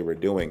about what they were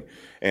doing.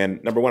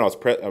 And number one,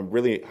 I'm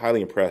really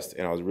highly impressed,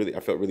 and I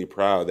felt really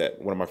proud that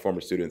one of my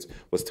former students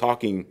was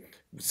talking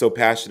so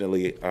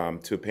passionately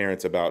to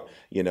parents about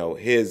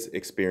his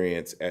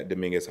experience at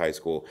Dominguez High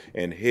School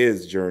and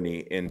his journey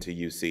into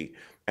UC,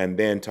 and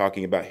then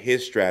talking about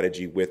his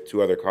strategy with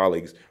two other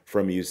colleagues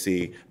from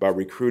UC about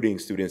recruiting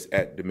students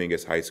at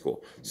Dominguez High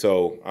School.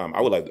 So I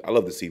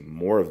love to see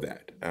more of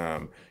that.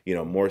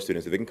 More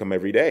students, they can come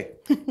every day,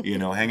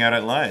 hang out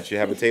at lunch, you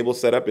have a table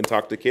set up and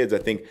talk to kids. I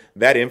think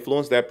that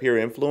influence, that peer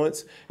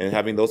influence, and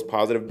having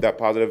that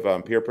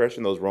positive peer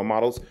pressure, those role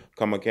models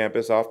come on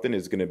campus often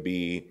it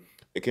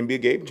can be a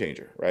game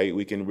changer, right?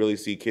 We can really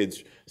see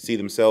kids see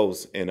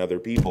themselves in other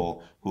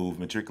people who've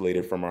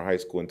matriculated from our high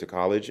school into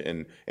college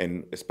and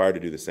aspire to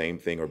do the same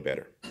thing or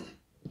better.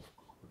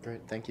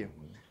 Great, thank you.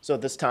 So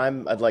at this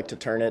time, I'd like to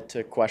turn it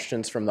to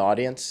questions from the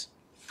audience.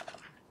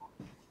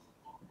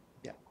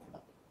 Yeah. I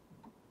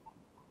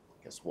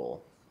guess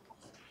we'll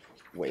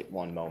wait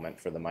one moment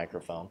for the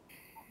microphone.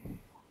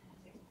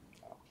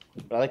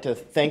 But I'd like to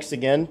thanks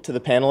again to the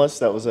panelists.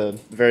 That was a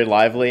very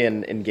lively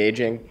and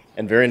engaging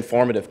and very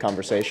informative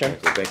conversation.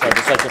 So I'd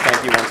just like to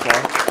thank you once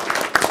more.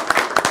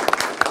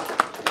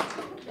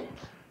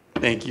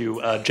 Thank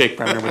you, Jake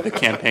Bremner with the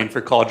Campaign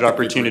for College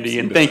Opportunity,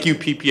 and thank you,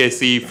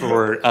 PPIC,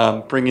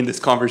 for bringing this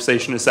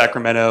conversation to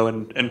Sacramento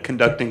and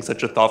conducting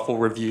such a thoughtful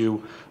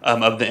review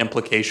of the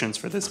implications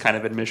for this kind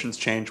of admissions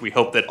change. We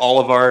hope that all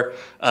of our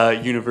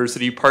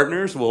university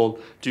partners will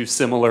do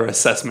similar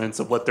assessments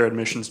of what their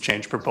admissions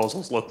change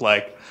proposals look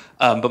like.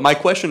 But my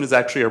question is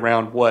actually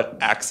around what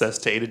access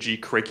to A to G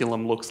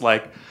curriculum looks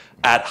like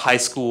at high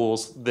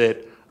schools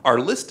that are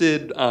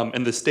listed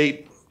in the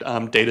state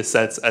data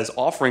sets as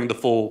offering the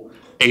full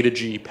A to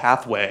G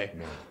pathway,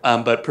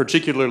 but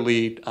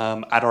particularly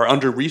at our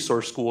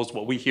under-resourced schools,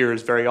 what we hear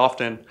is very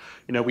often,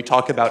 we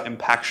talk about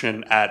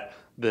impaction at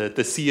the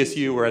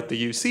CSU or at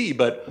the UC,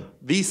 but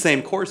these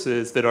same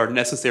courses that are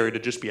necessary to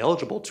just be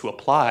eligible to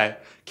apply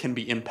can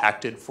be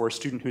impacted for a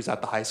student who's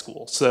at the high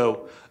school.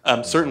 So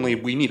certainly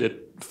we need to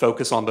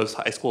focus on those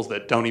high schools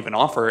that don't even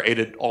offer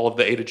all of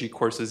the A to G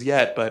courses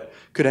yet, but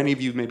could any of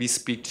you maybe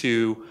speak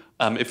to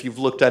if you've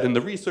looked at in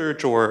the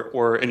research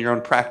or in your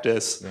own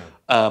practice,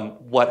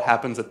 what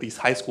happens at these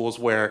high schools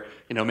where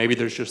maybe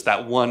there's just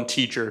that one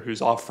teacher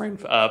who's offering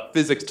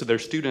physics to their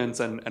students,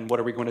 and what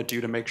are we going to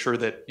do to make sure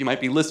that you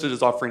might be listed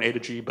as offering A to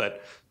G,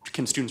 but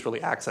can students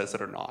really access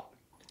it or not?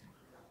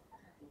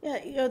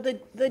 Yeah,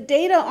 the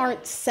data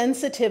aren't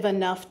sensitive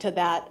enough to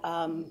that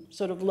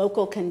sort of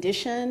local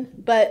condition,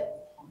 but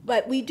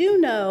we do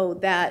know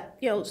that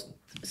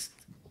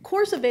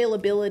course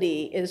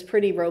availability is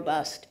pretty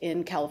robust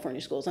in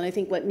California schools. And I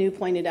think what Niu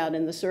pointed out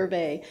in the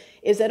survey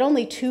is that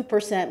only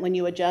 2%, when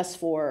you adjust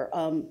for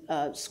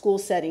school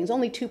settings,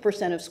 only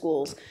 2% of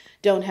schools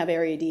don't have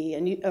Area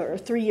D, or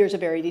 3 years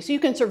of Area D. So you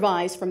can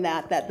surmise from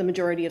that the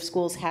majority of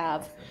schools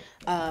have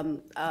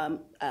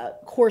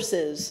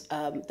courses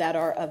that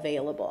are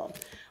available.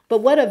 But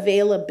what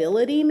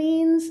availability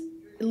means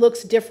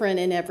looks different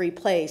in every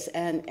place.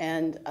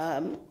 And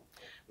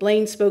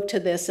Blain spoke to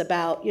this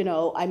about,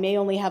 I may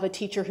only have a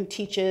teacher who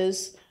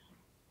teaches,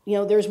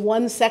 there's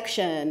one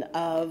section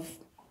of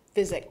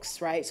physics,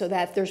 right? So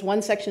that if there's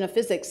one section of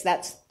physics,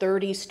 that's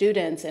 30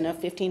 students in a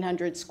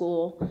 1,500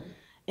 school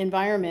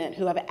environment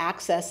who have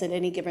access at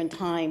any given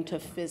time to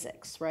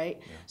physics, right?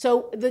 Yeah.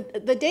 So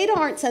the data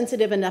aren't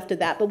sensitive enough to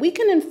that, but we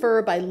can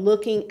infer by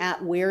looking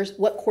at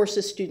what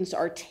courses students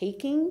are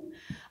taking,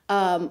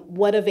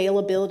 what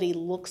availability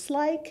looks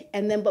like,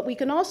 but we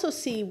can also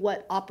see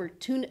what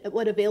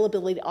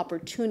availability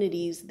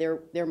opportunities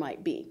there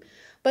might be.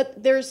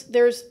 But there's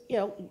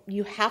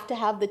you have to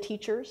have the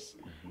teachers,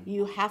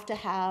 you have to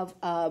have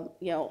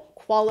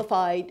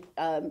qualified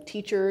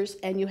teachers,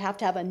 and you have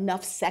to have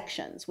enough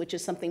sections, which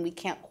is something we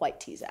can't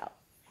quite tease out.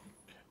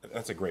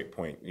 That's a great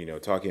point.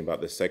 Talking about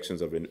the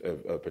sections of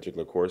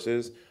particular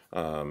courses.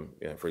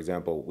 For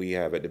example, we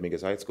have at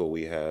Dominguez High School,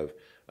 we have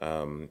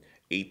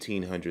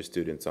 1,800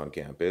 students on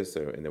campus,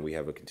 and then we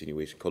have a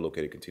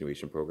co-located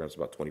continuation program. It's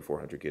about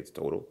 2,400 kids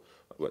total,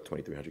 about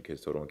 2,300 kids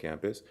total on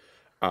campus.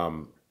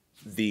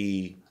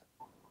 The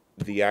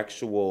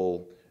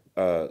actual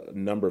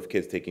number of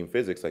kids taking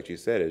physics, like you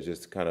said, is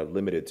just kind of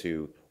limited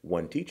to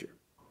one teacher,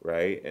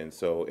 right? And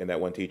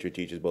that one teacher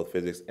teaches both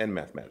physics and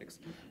mathematics.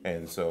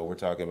 And so we're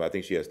talking about, I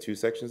think she has 2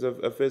 sections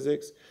of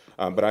physics,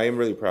 but I am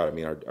really proud. I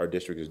mean, our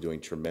district is doing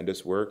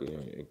tremendous work,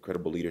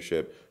 incredible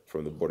leadership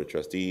from the Board of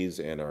Trustees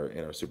and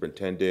our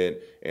superintendent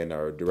and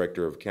our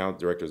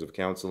directors of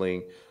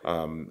counseling.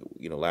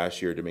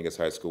 Last year at Dominguez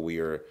High School, we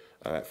are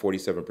at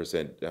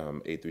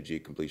 47% A through G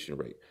completion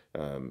rate.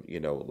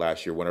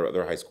 Last year, one of our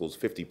other high schools,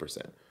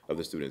 50% of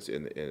the students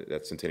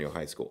at Centennial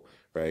High School,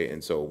 right?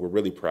 And so we're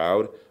really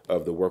proud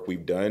of the work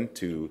we've done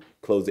to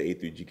close the A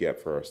through G gap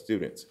for our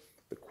students.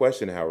 The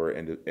question, however,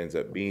 ends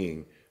up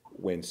being,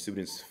 when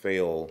students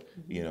fail,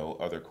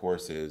 other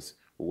courses,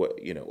 what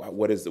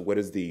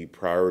is the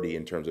priority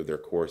in terms of their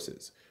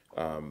courses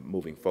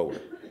moving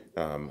forward?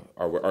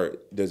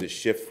 Does it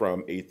shift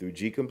from A through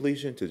G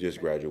completion to just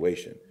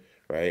graduation,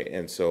 right?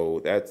 And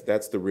so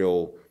that's the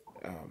real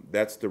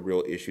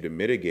issue to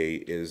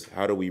mitigate, is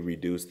how do we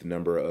reduce the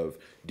number of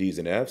D's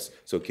and F's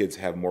so kids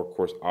have more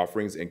course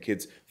offerings and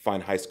kids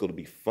find high school to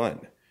be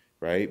fun,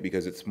 right?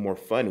 Because it's more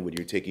fun when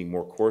you're taking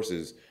more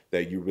courses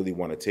that you really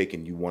want to take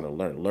and you want to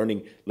learn.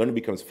 Learning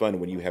becomes fun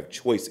when you have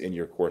choice in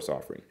your course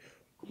offering.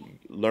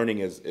 Learning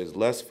is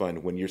less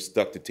fun when you're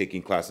stuck to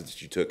taking classes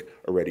that you took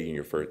already in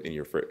your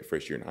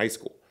first year in high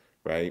school,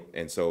 right?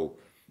 And so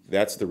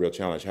that's the real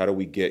challenge. How do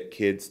we get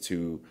kids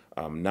to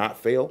not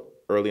fail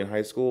early in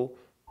high school?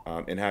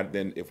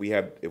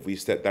 If we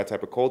set that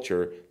type of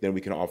culture, then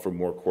we can offer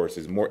more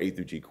courses, more A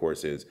through G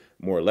courses,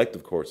 more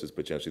elective courses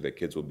potentially that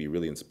kids will be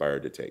really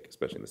inspired to take,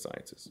 especially in the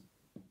sciences.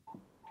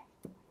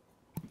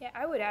 Yeah,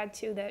 I would add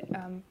too that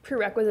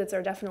prerequisites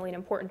are definitely an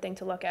important thing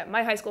to look at.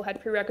 My high school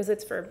had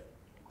prerequisites for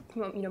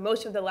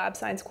most of the lab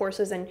science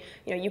courses, and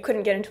you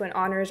couldn't get into an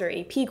honors or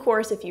AP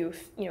course if you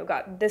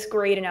got this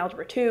grade in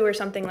algebra 2 or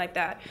something like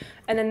that.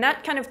 And then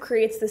that kind of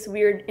creates this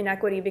weird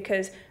inequity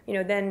because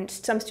then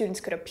some students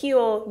could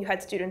appeal. You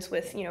had students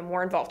with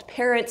more involved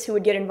parents who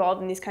would get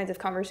involved in these kinds of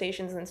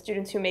conversations, and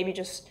students who maybe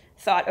just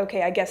thought,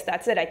 okay, I guess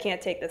that's it, I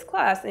can't take this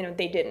class,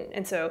 they didn't.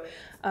 And so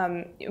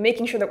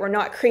making sure that we're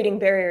not creating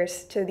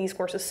barriers to these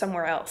courses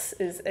somewhere else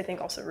is, I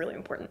think, also really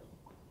important.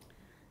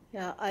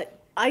 Yeah,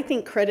 I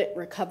think credit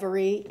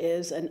recovery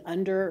is an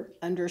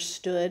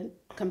understood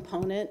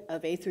component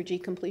of A through G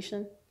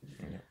completion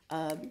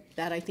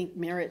that I think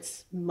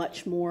merits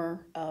much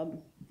more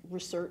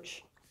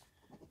research,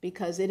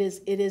 because it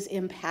is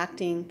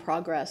impacting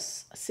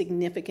progress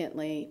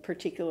significantly,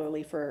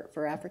 particularly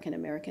for African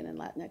American and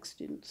Latinx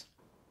students.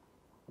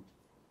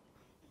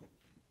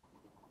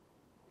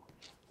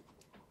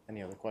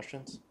 Any other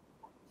questions?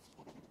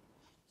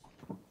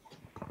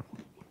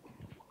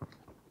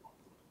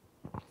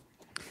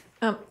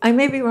 I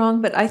may be wrong,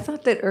 but I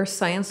thought that earth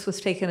science was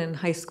taken in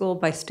high school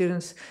by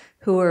students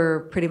who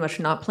were pretty much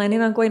not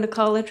planning on going to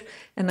college.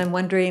 And I'm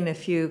wondering,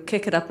 if you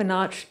kick it up a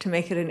notch to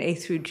make it an A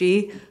through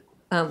G,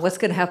 what's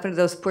going to happen to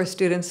those poor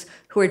students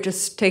who are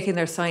just taking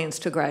their science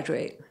to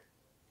graduate?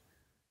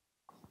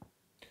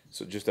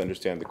 So just to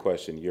understand the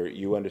question,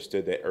 you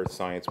understood that earth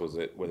science was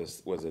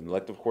an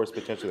elective course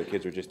potentially that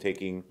kids were just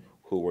taking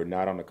who were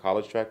not on the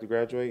college track to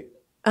graduate?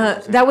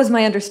 That was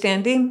my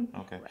understanding.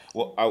 Okay.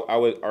 Well, I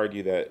would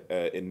argue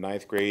that in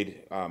ninth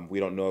grade, we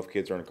don't know if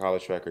kids are on a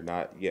college track or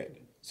not yet.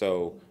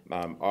 So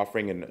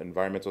offering an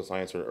environmental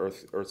science or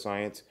earth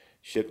science,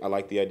 I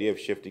like the idea of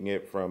shifting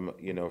it from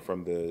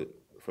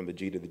the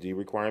G to the D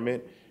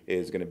requirement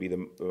is going to be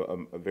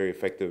a very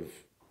effective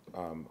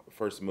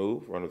first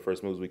move, one of the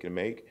first moves we can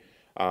make.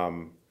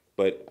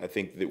 But I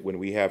think that when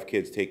we have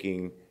kids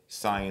taking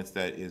science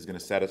that is going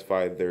to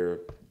satisfy their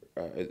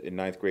in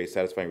ninth grade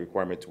satisfying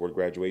requirement toward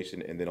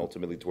graduation and then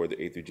ultimately toward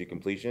the A through G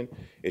completion,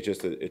 it's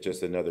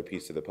just another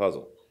piece of the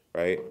puzzle,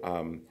 right?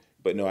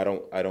 But no,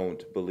 I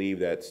don't believe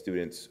that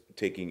students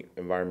taking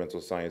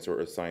environmental science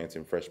or science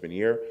in freshman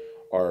year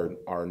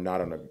are not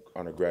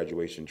on a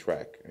graduation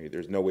track. I mean,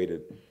 there's no way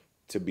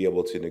to be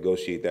able to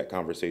negotiate that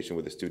conversation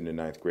with a student in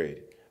ninth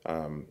grade.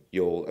 I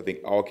think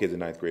all kids in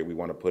ninth grade, we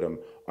want to put them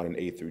on an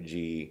A through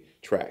G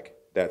track.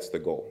 That's the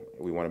goal.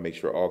 We want to make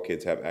sure all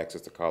kids have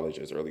access to college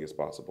as early as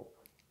possible.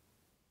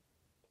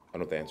 I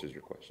don't know if that answers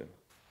your question.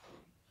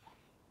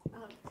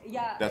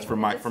 Yeah, that's from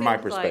my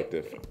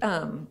perspective.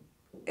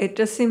 It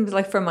just seems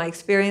like, from my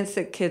experience,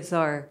 that kids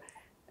are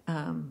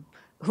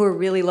who are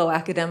really low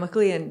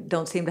academically and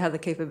don't seem to have the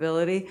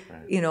capability,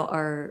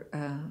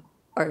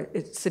 right,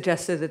 it's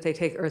suggested that they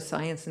take earth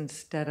science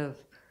instead of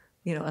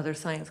other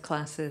science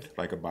classes,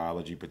 like a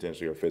biology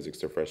potentially or physics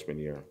their freshman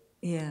year.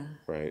 Yeah.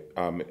 Right.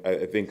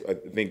 I think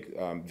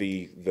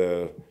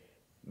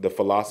the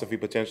philosophy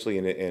potentially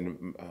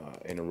in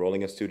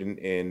enrolling a student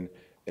in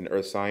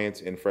earth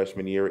science in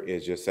freshman year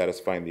is just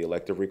satisfying the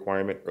elective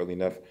requirement early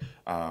enough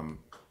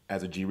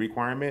as a G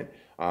requirement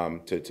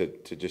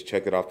to just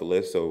check it off the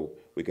list so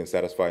we can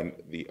satisfy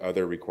the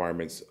other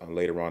requirements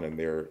later on in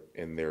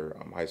their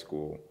high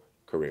school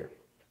career.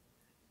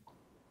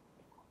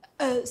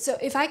 So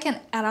if I can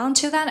add on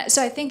to that,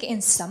 so I think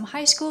in some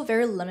high school,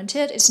 very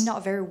limited, it's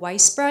not very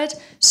widespread.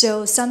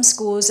 So some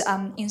schools,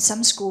 in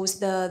some schools,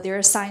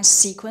 their science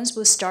sequence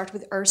will start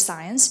with earth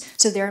science.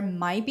 So there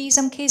might be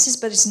some cases,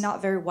 but it's not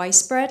very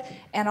widespread.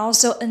 And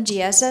also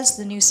NGSS,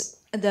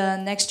 the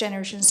next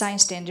generation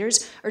science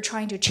standards, are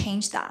trying to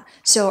change that.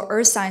 So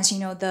earth science,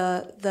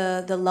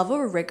 the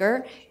level of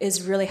rigor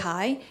is really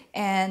high,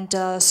 and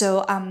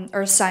so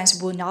earth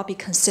science will not be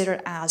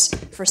considered as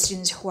for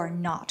students who are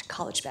not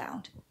college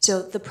bound.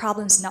 So the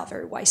problem is not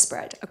very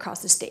widespread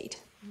across the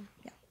state.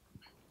 Yeah.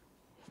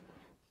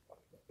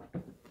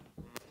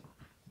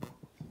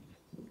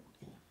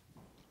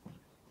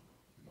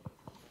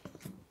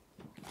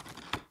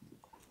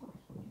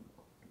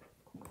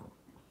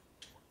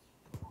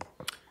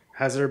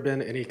 Has there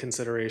been any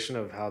consideration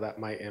of how that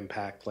might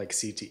impact like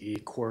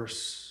CTE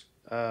course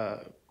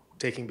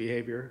taking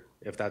behavior?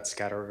 If that's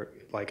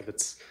if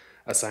it's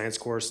a science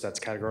course that's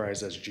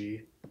categorized as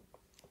G?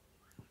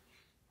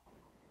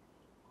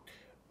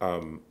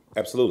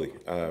 Absolutely.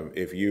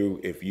 If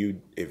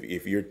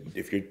you're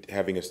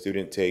having a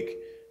student take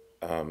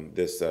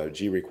this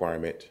G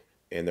requirement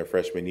in their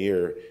freshman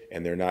year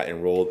and they're not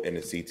enrolled in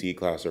a CT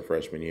class their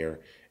freshman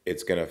year,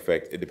 it's going to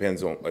affect. It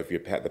depends on if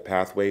the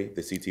pathway.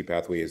 The CT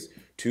pathway is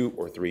 2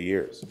 or 3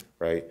 years,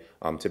 right?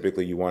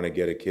 Typically, you want to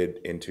get a kid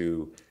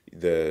into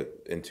the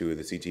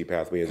CT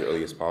pathway as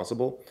early as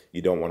possible.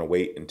 You don't want to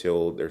wait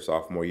until their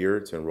sophomore year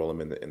to enroll them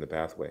in the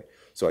pathway.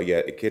 So yeah,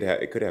 it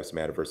could have some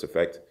adverse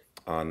effect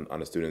on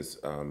a student's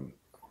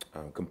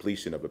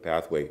completion of a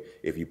pathway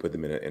if you put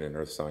them in an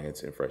earth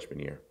science in freshman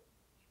year.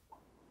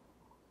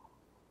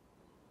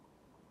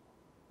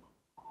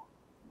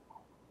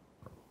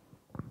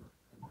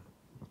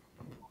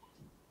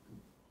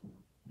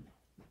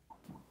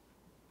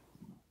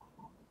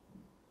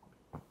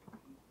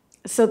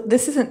 So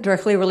this isn't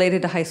directly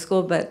related to high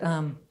school, but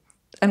I'm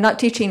not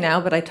teaching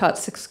now, but I taught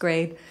 6th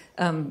grade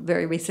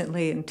very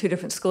recently in 2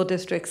 different school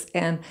districts.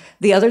 And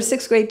the other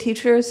 6th grade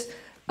teachers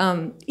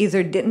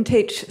either didn't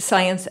teach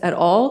science at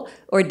all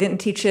or didn't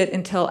teach it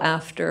until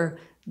after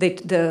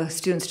the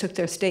students took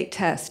their state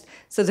test.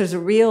 So there's a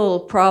real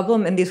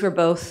problem, and these were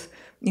both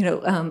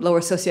lower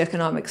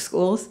socioeconomic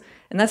schools.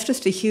 And that's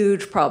just a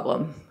huge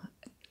problem,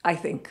 I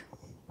think.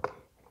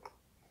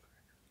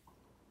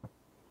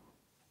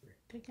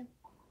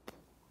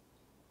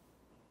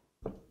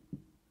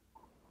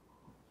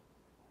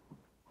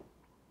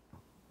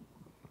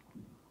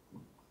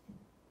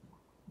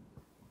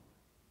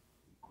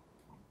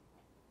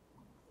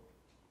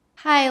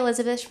 Hi,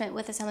 Elizabeth Schmidt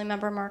with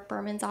Assemblymember Mark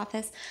Berman's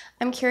office.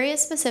 I'm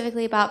curious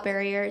specifically about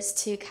barriers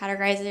to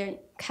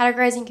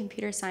categorizing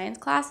computer science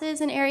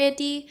classes in Area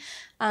D,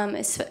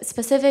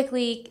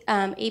 specifically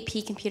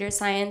AP Computer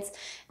Science,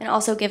 and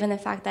also given the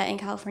fact that in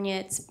California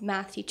it's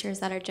math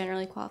teachers that are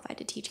generally qualified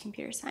to teach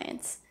computer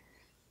science.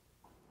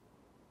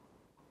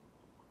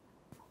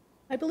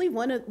 I believe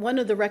one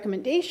of the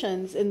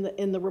recommendations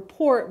in the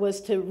report was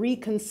to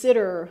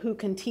reconsider who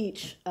can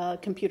teach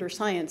computer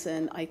science,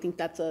 and I think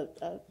that's a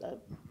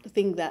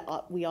thing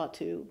that we ought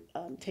to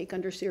take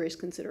under serious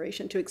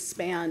consideration to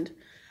expand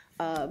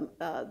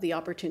the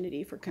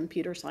opportunity for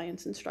computer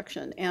science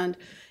instruction. And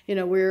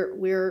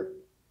we're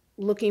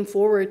looking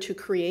forward to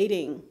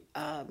creating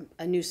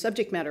a new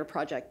subject matter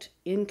project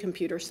in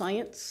computer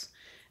science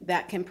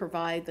that can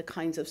provide the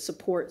kinds of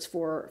supports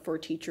for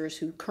teachers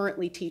who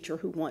currently teach or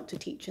who want to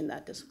teach in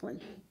that discipline.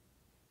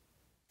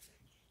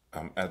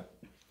 At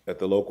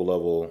the local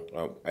level,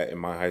 in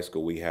my high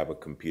school, we have a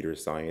computer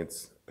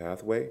science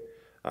pathway.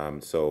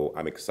 So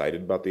I'm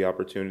excited about the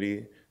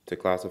opportunity to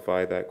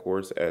classify that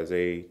course as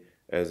a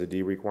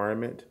D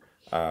requirement.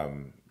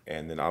 And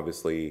then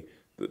obviously,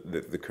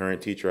 the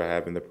current teacher I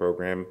have in the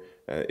program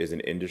is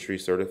an industry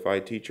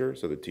certified teacher.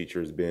 So the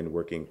teacher has been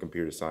working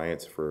computer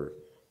science for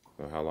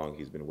how long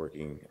he's been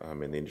working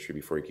in the industry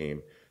before he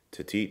came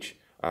to teach.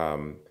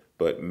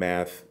 But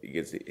math, he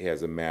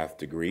has a math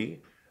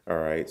degree, all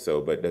right,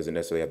 but doesn't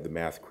necessarily have the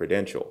math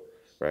credential,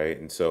 right?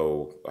 And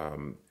so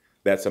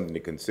that's something to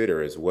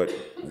consider is what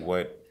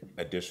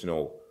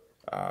additional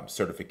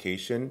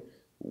certification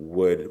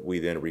would we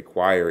then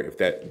require if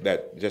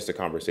that just a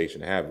conversation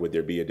to have, would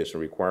there be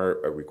additional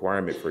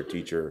requirement for a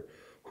teacher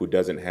who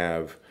doesn't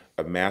have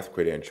a math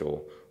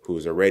credential, who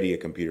is already a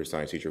computer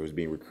science teacher, who's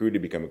being recruited to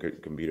become a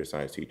computer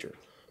science teacher?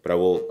 But I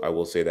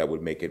will say that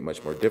would make it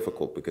much more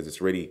difficult because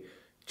it's really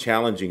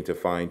challenging to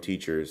find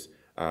teachers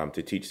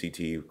to teach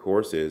CTE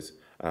courses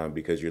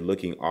because you're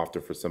looking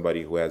often for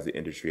somebody who has the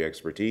industry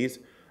expertise,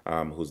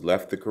 who's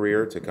left the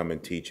career to come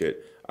and teach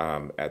it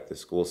at the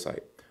school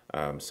site.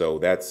 So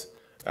that's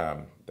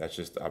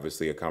just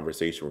obviously a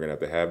conversation we're gonna have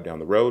to have down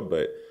the road,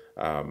 but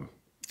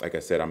like I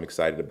said, I'm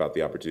excited about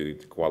the opportunity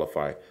to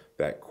qualify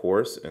that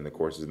course and the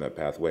courses in that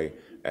pathway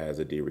as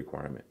a D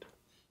requirement.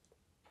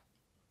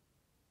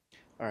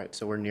 All right,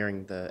 so we're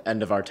nearing the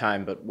end of our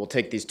time, but we'll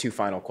take these 2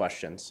 final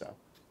questions.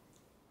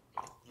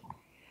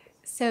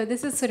 So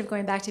this is sort of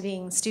going back to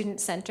being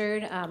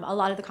student-centered. A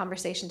lot of the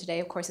conversation today,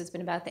 of course, has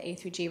been about the A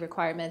through G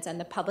requirements and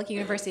the public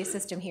university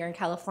system here in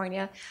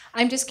California.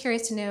 I'm just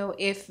curious to know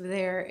if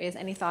there is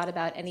any thought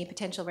about any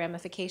potential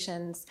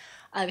ramifications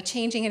of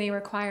changing any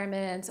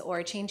requirements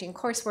or changing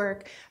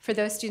coursework for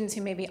those students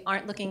who maybe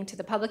aren't looking to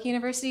the public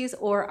universities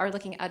or are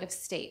looking out of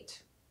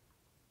state.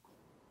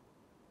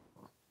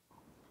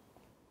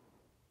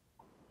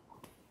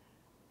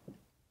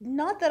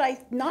 Not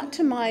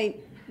to my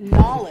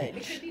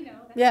knowledge. Could be no.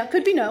 Yeah,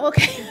 could be no.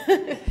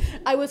 Okay.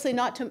 I would say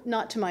not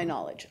to my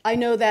knowledge. I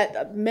know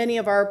that many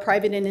of our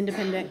private and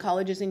independent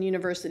colleges and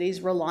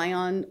universities rely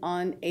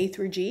on A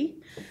through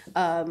G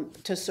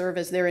to serve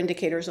as their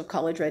indicators of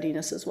college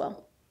readiness as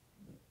well.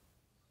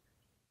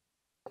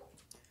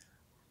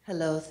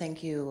 Hello,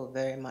 thank you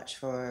very much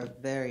for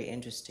very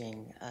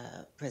interesting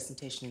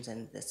presentations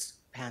and this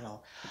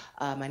panel.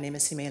 My name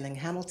is Simei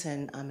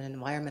Hamilton. I'm an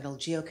environmental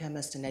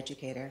geochemist and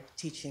educator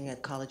teaching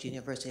at college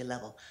university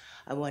level.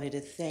 I wanted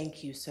to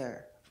thank you,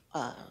 sir,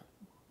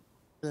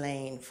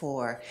 Blain,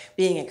 for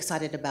being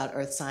excited about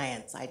earth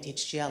science. I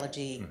teach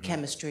geology,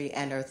 chemistry,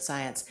 and earth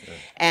science.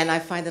 And I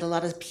find that a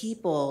lot of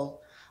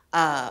people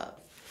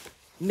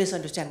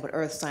misunderstand what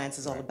earth science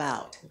is all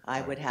about.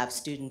 I would have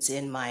students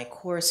in my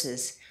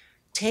courses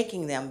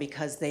taking them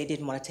because they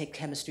didn't want to take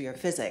chemistry or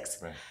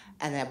physics.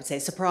 And I would say,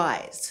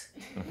 surprise.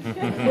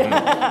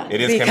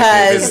 It is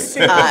because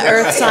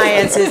earth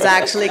science is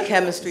actually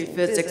chemistry,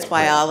 physics,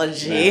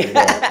 biology,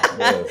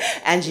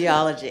 and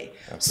geology.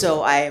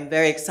 So I am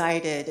very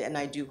excited, and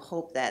I do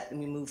hope that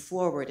we move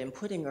forward in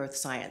putting earth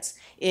science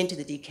into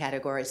the D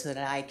category so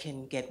that I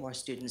can get more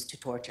students to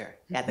torture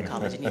at the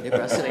college and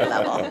university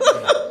level.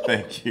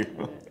 Thank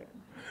you.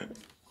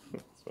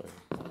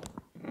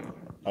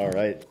 All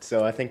right,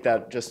 so I think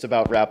that just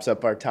about wraps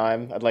up our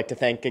time. I'd like to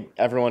thank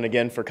everyone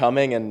again for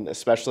coming, and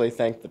especially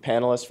thank the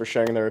panelists for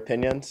sharing their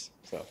opinions.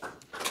 So.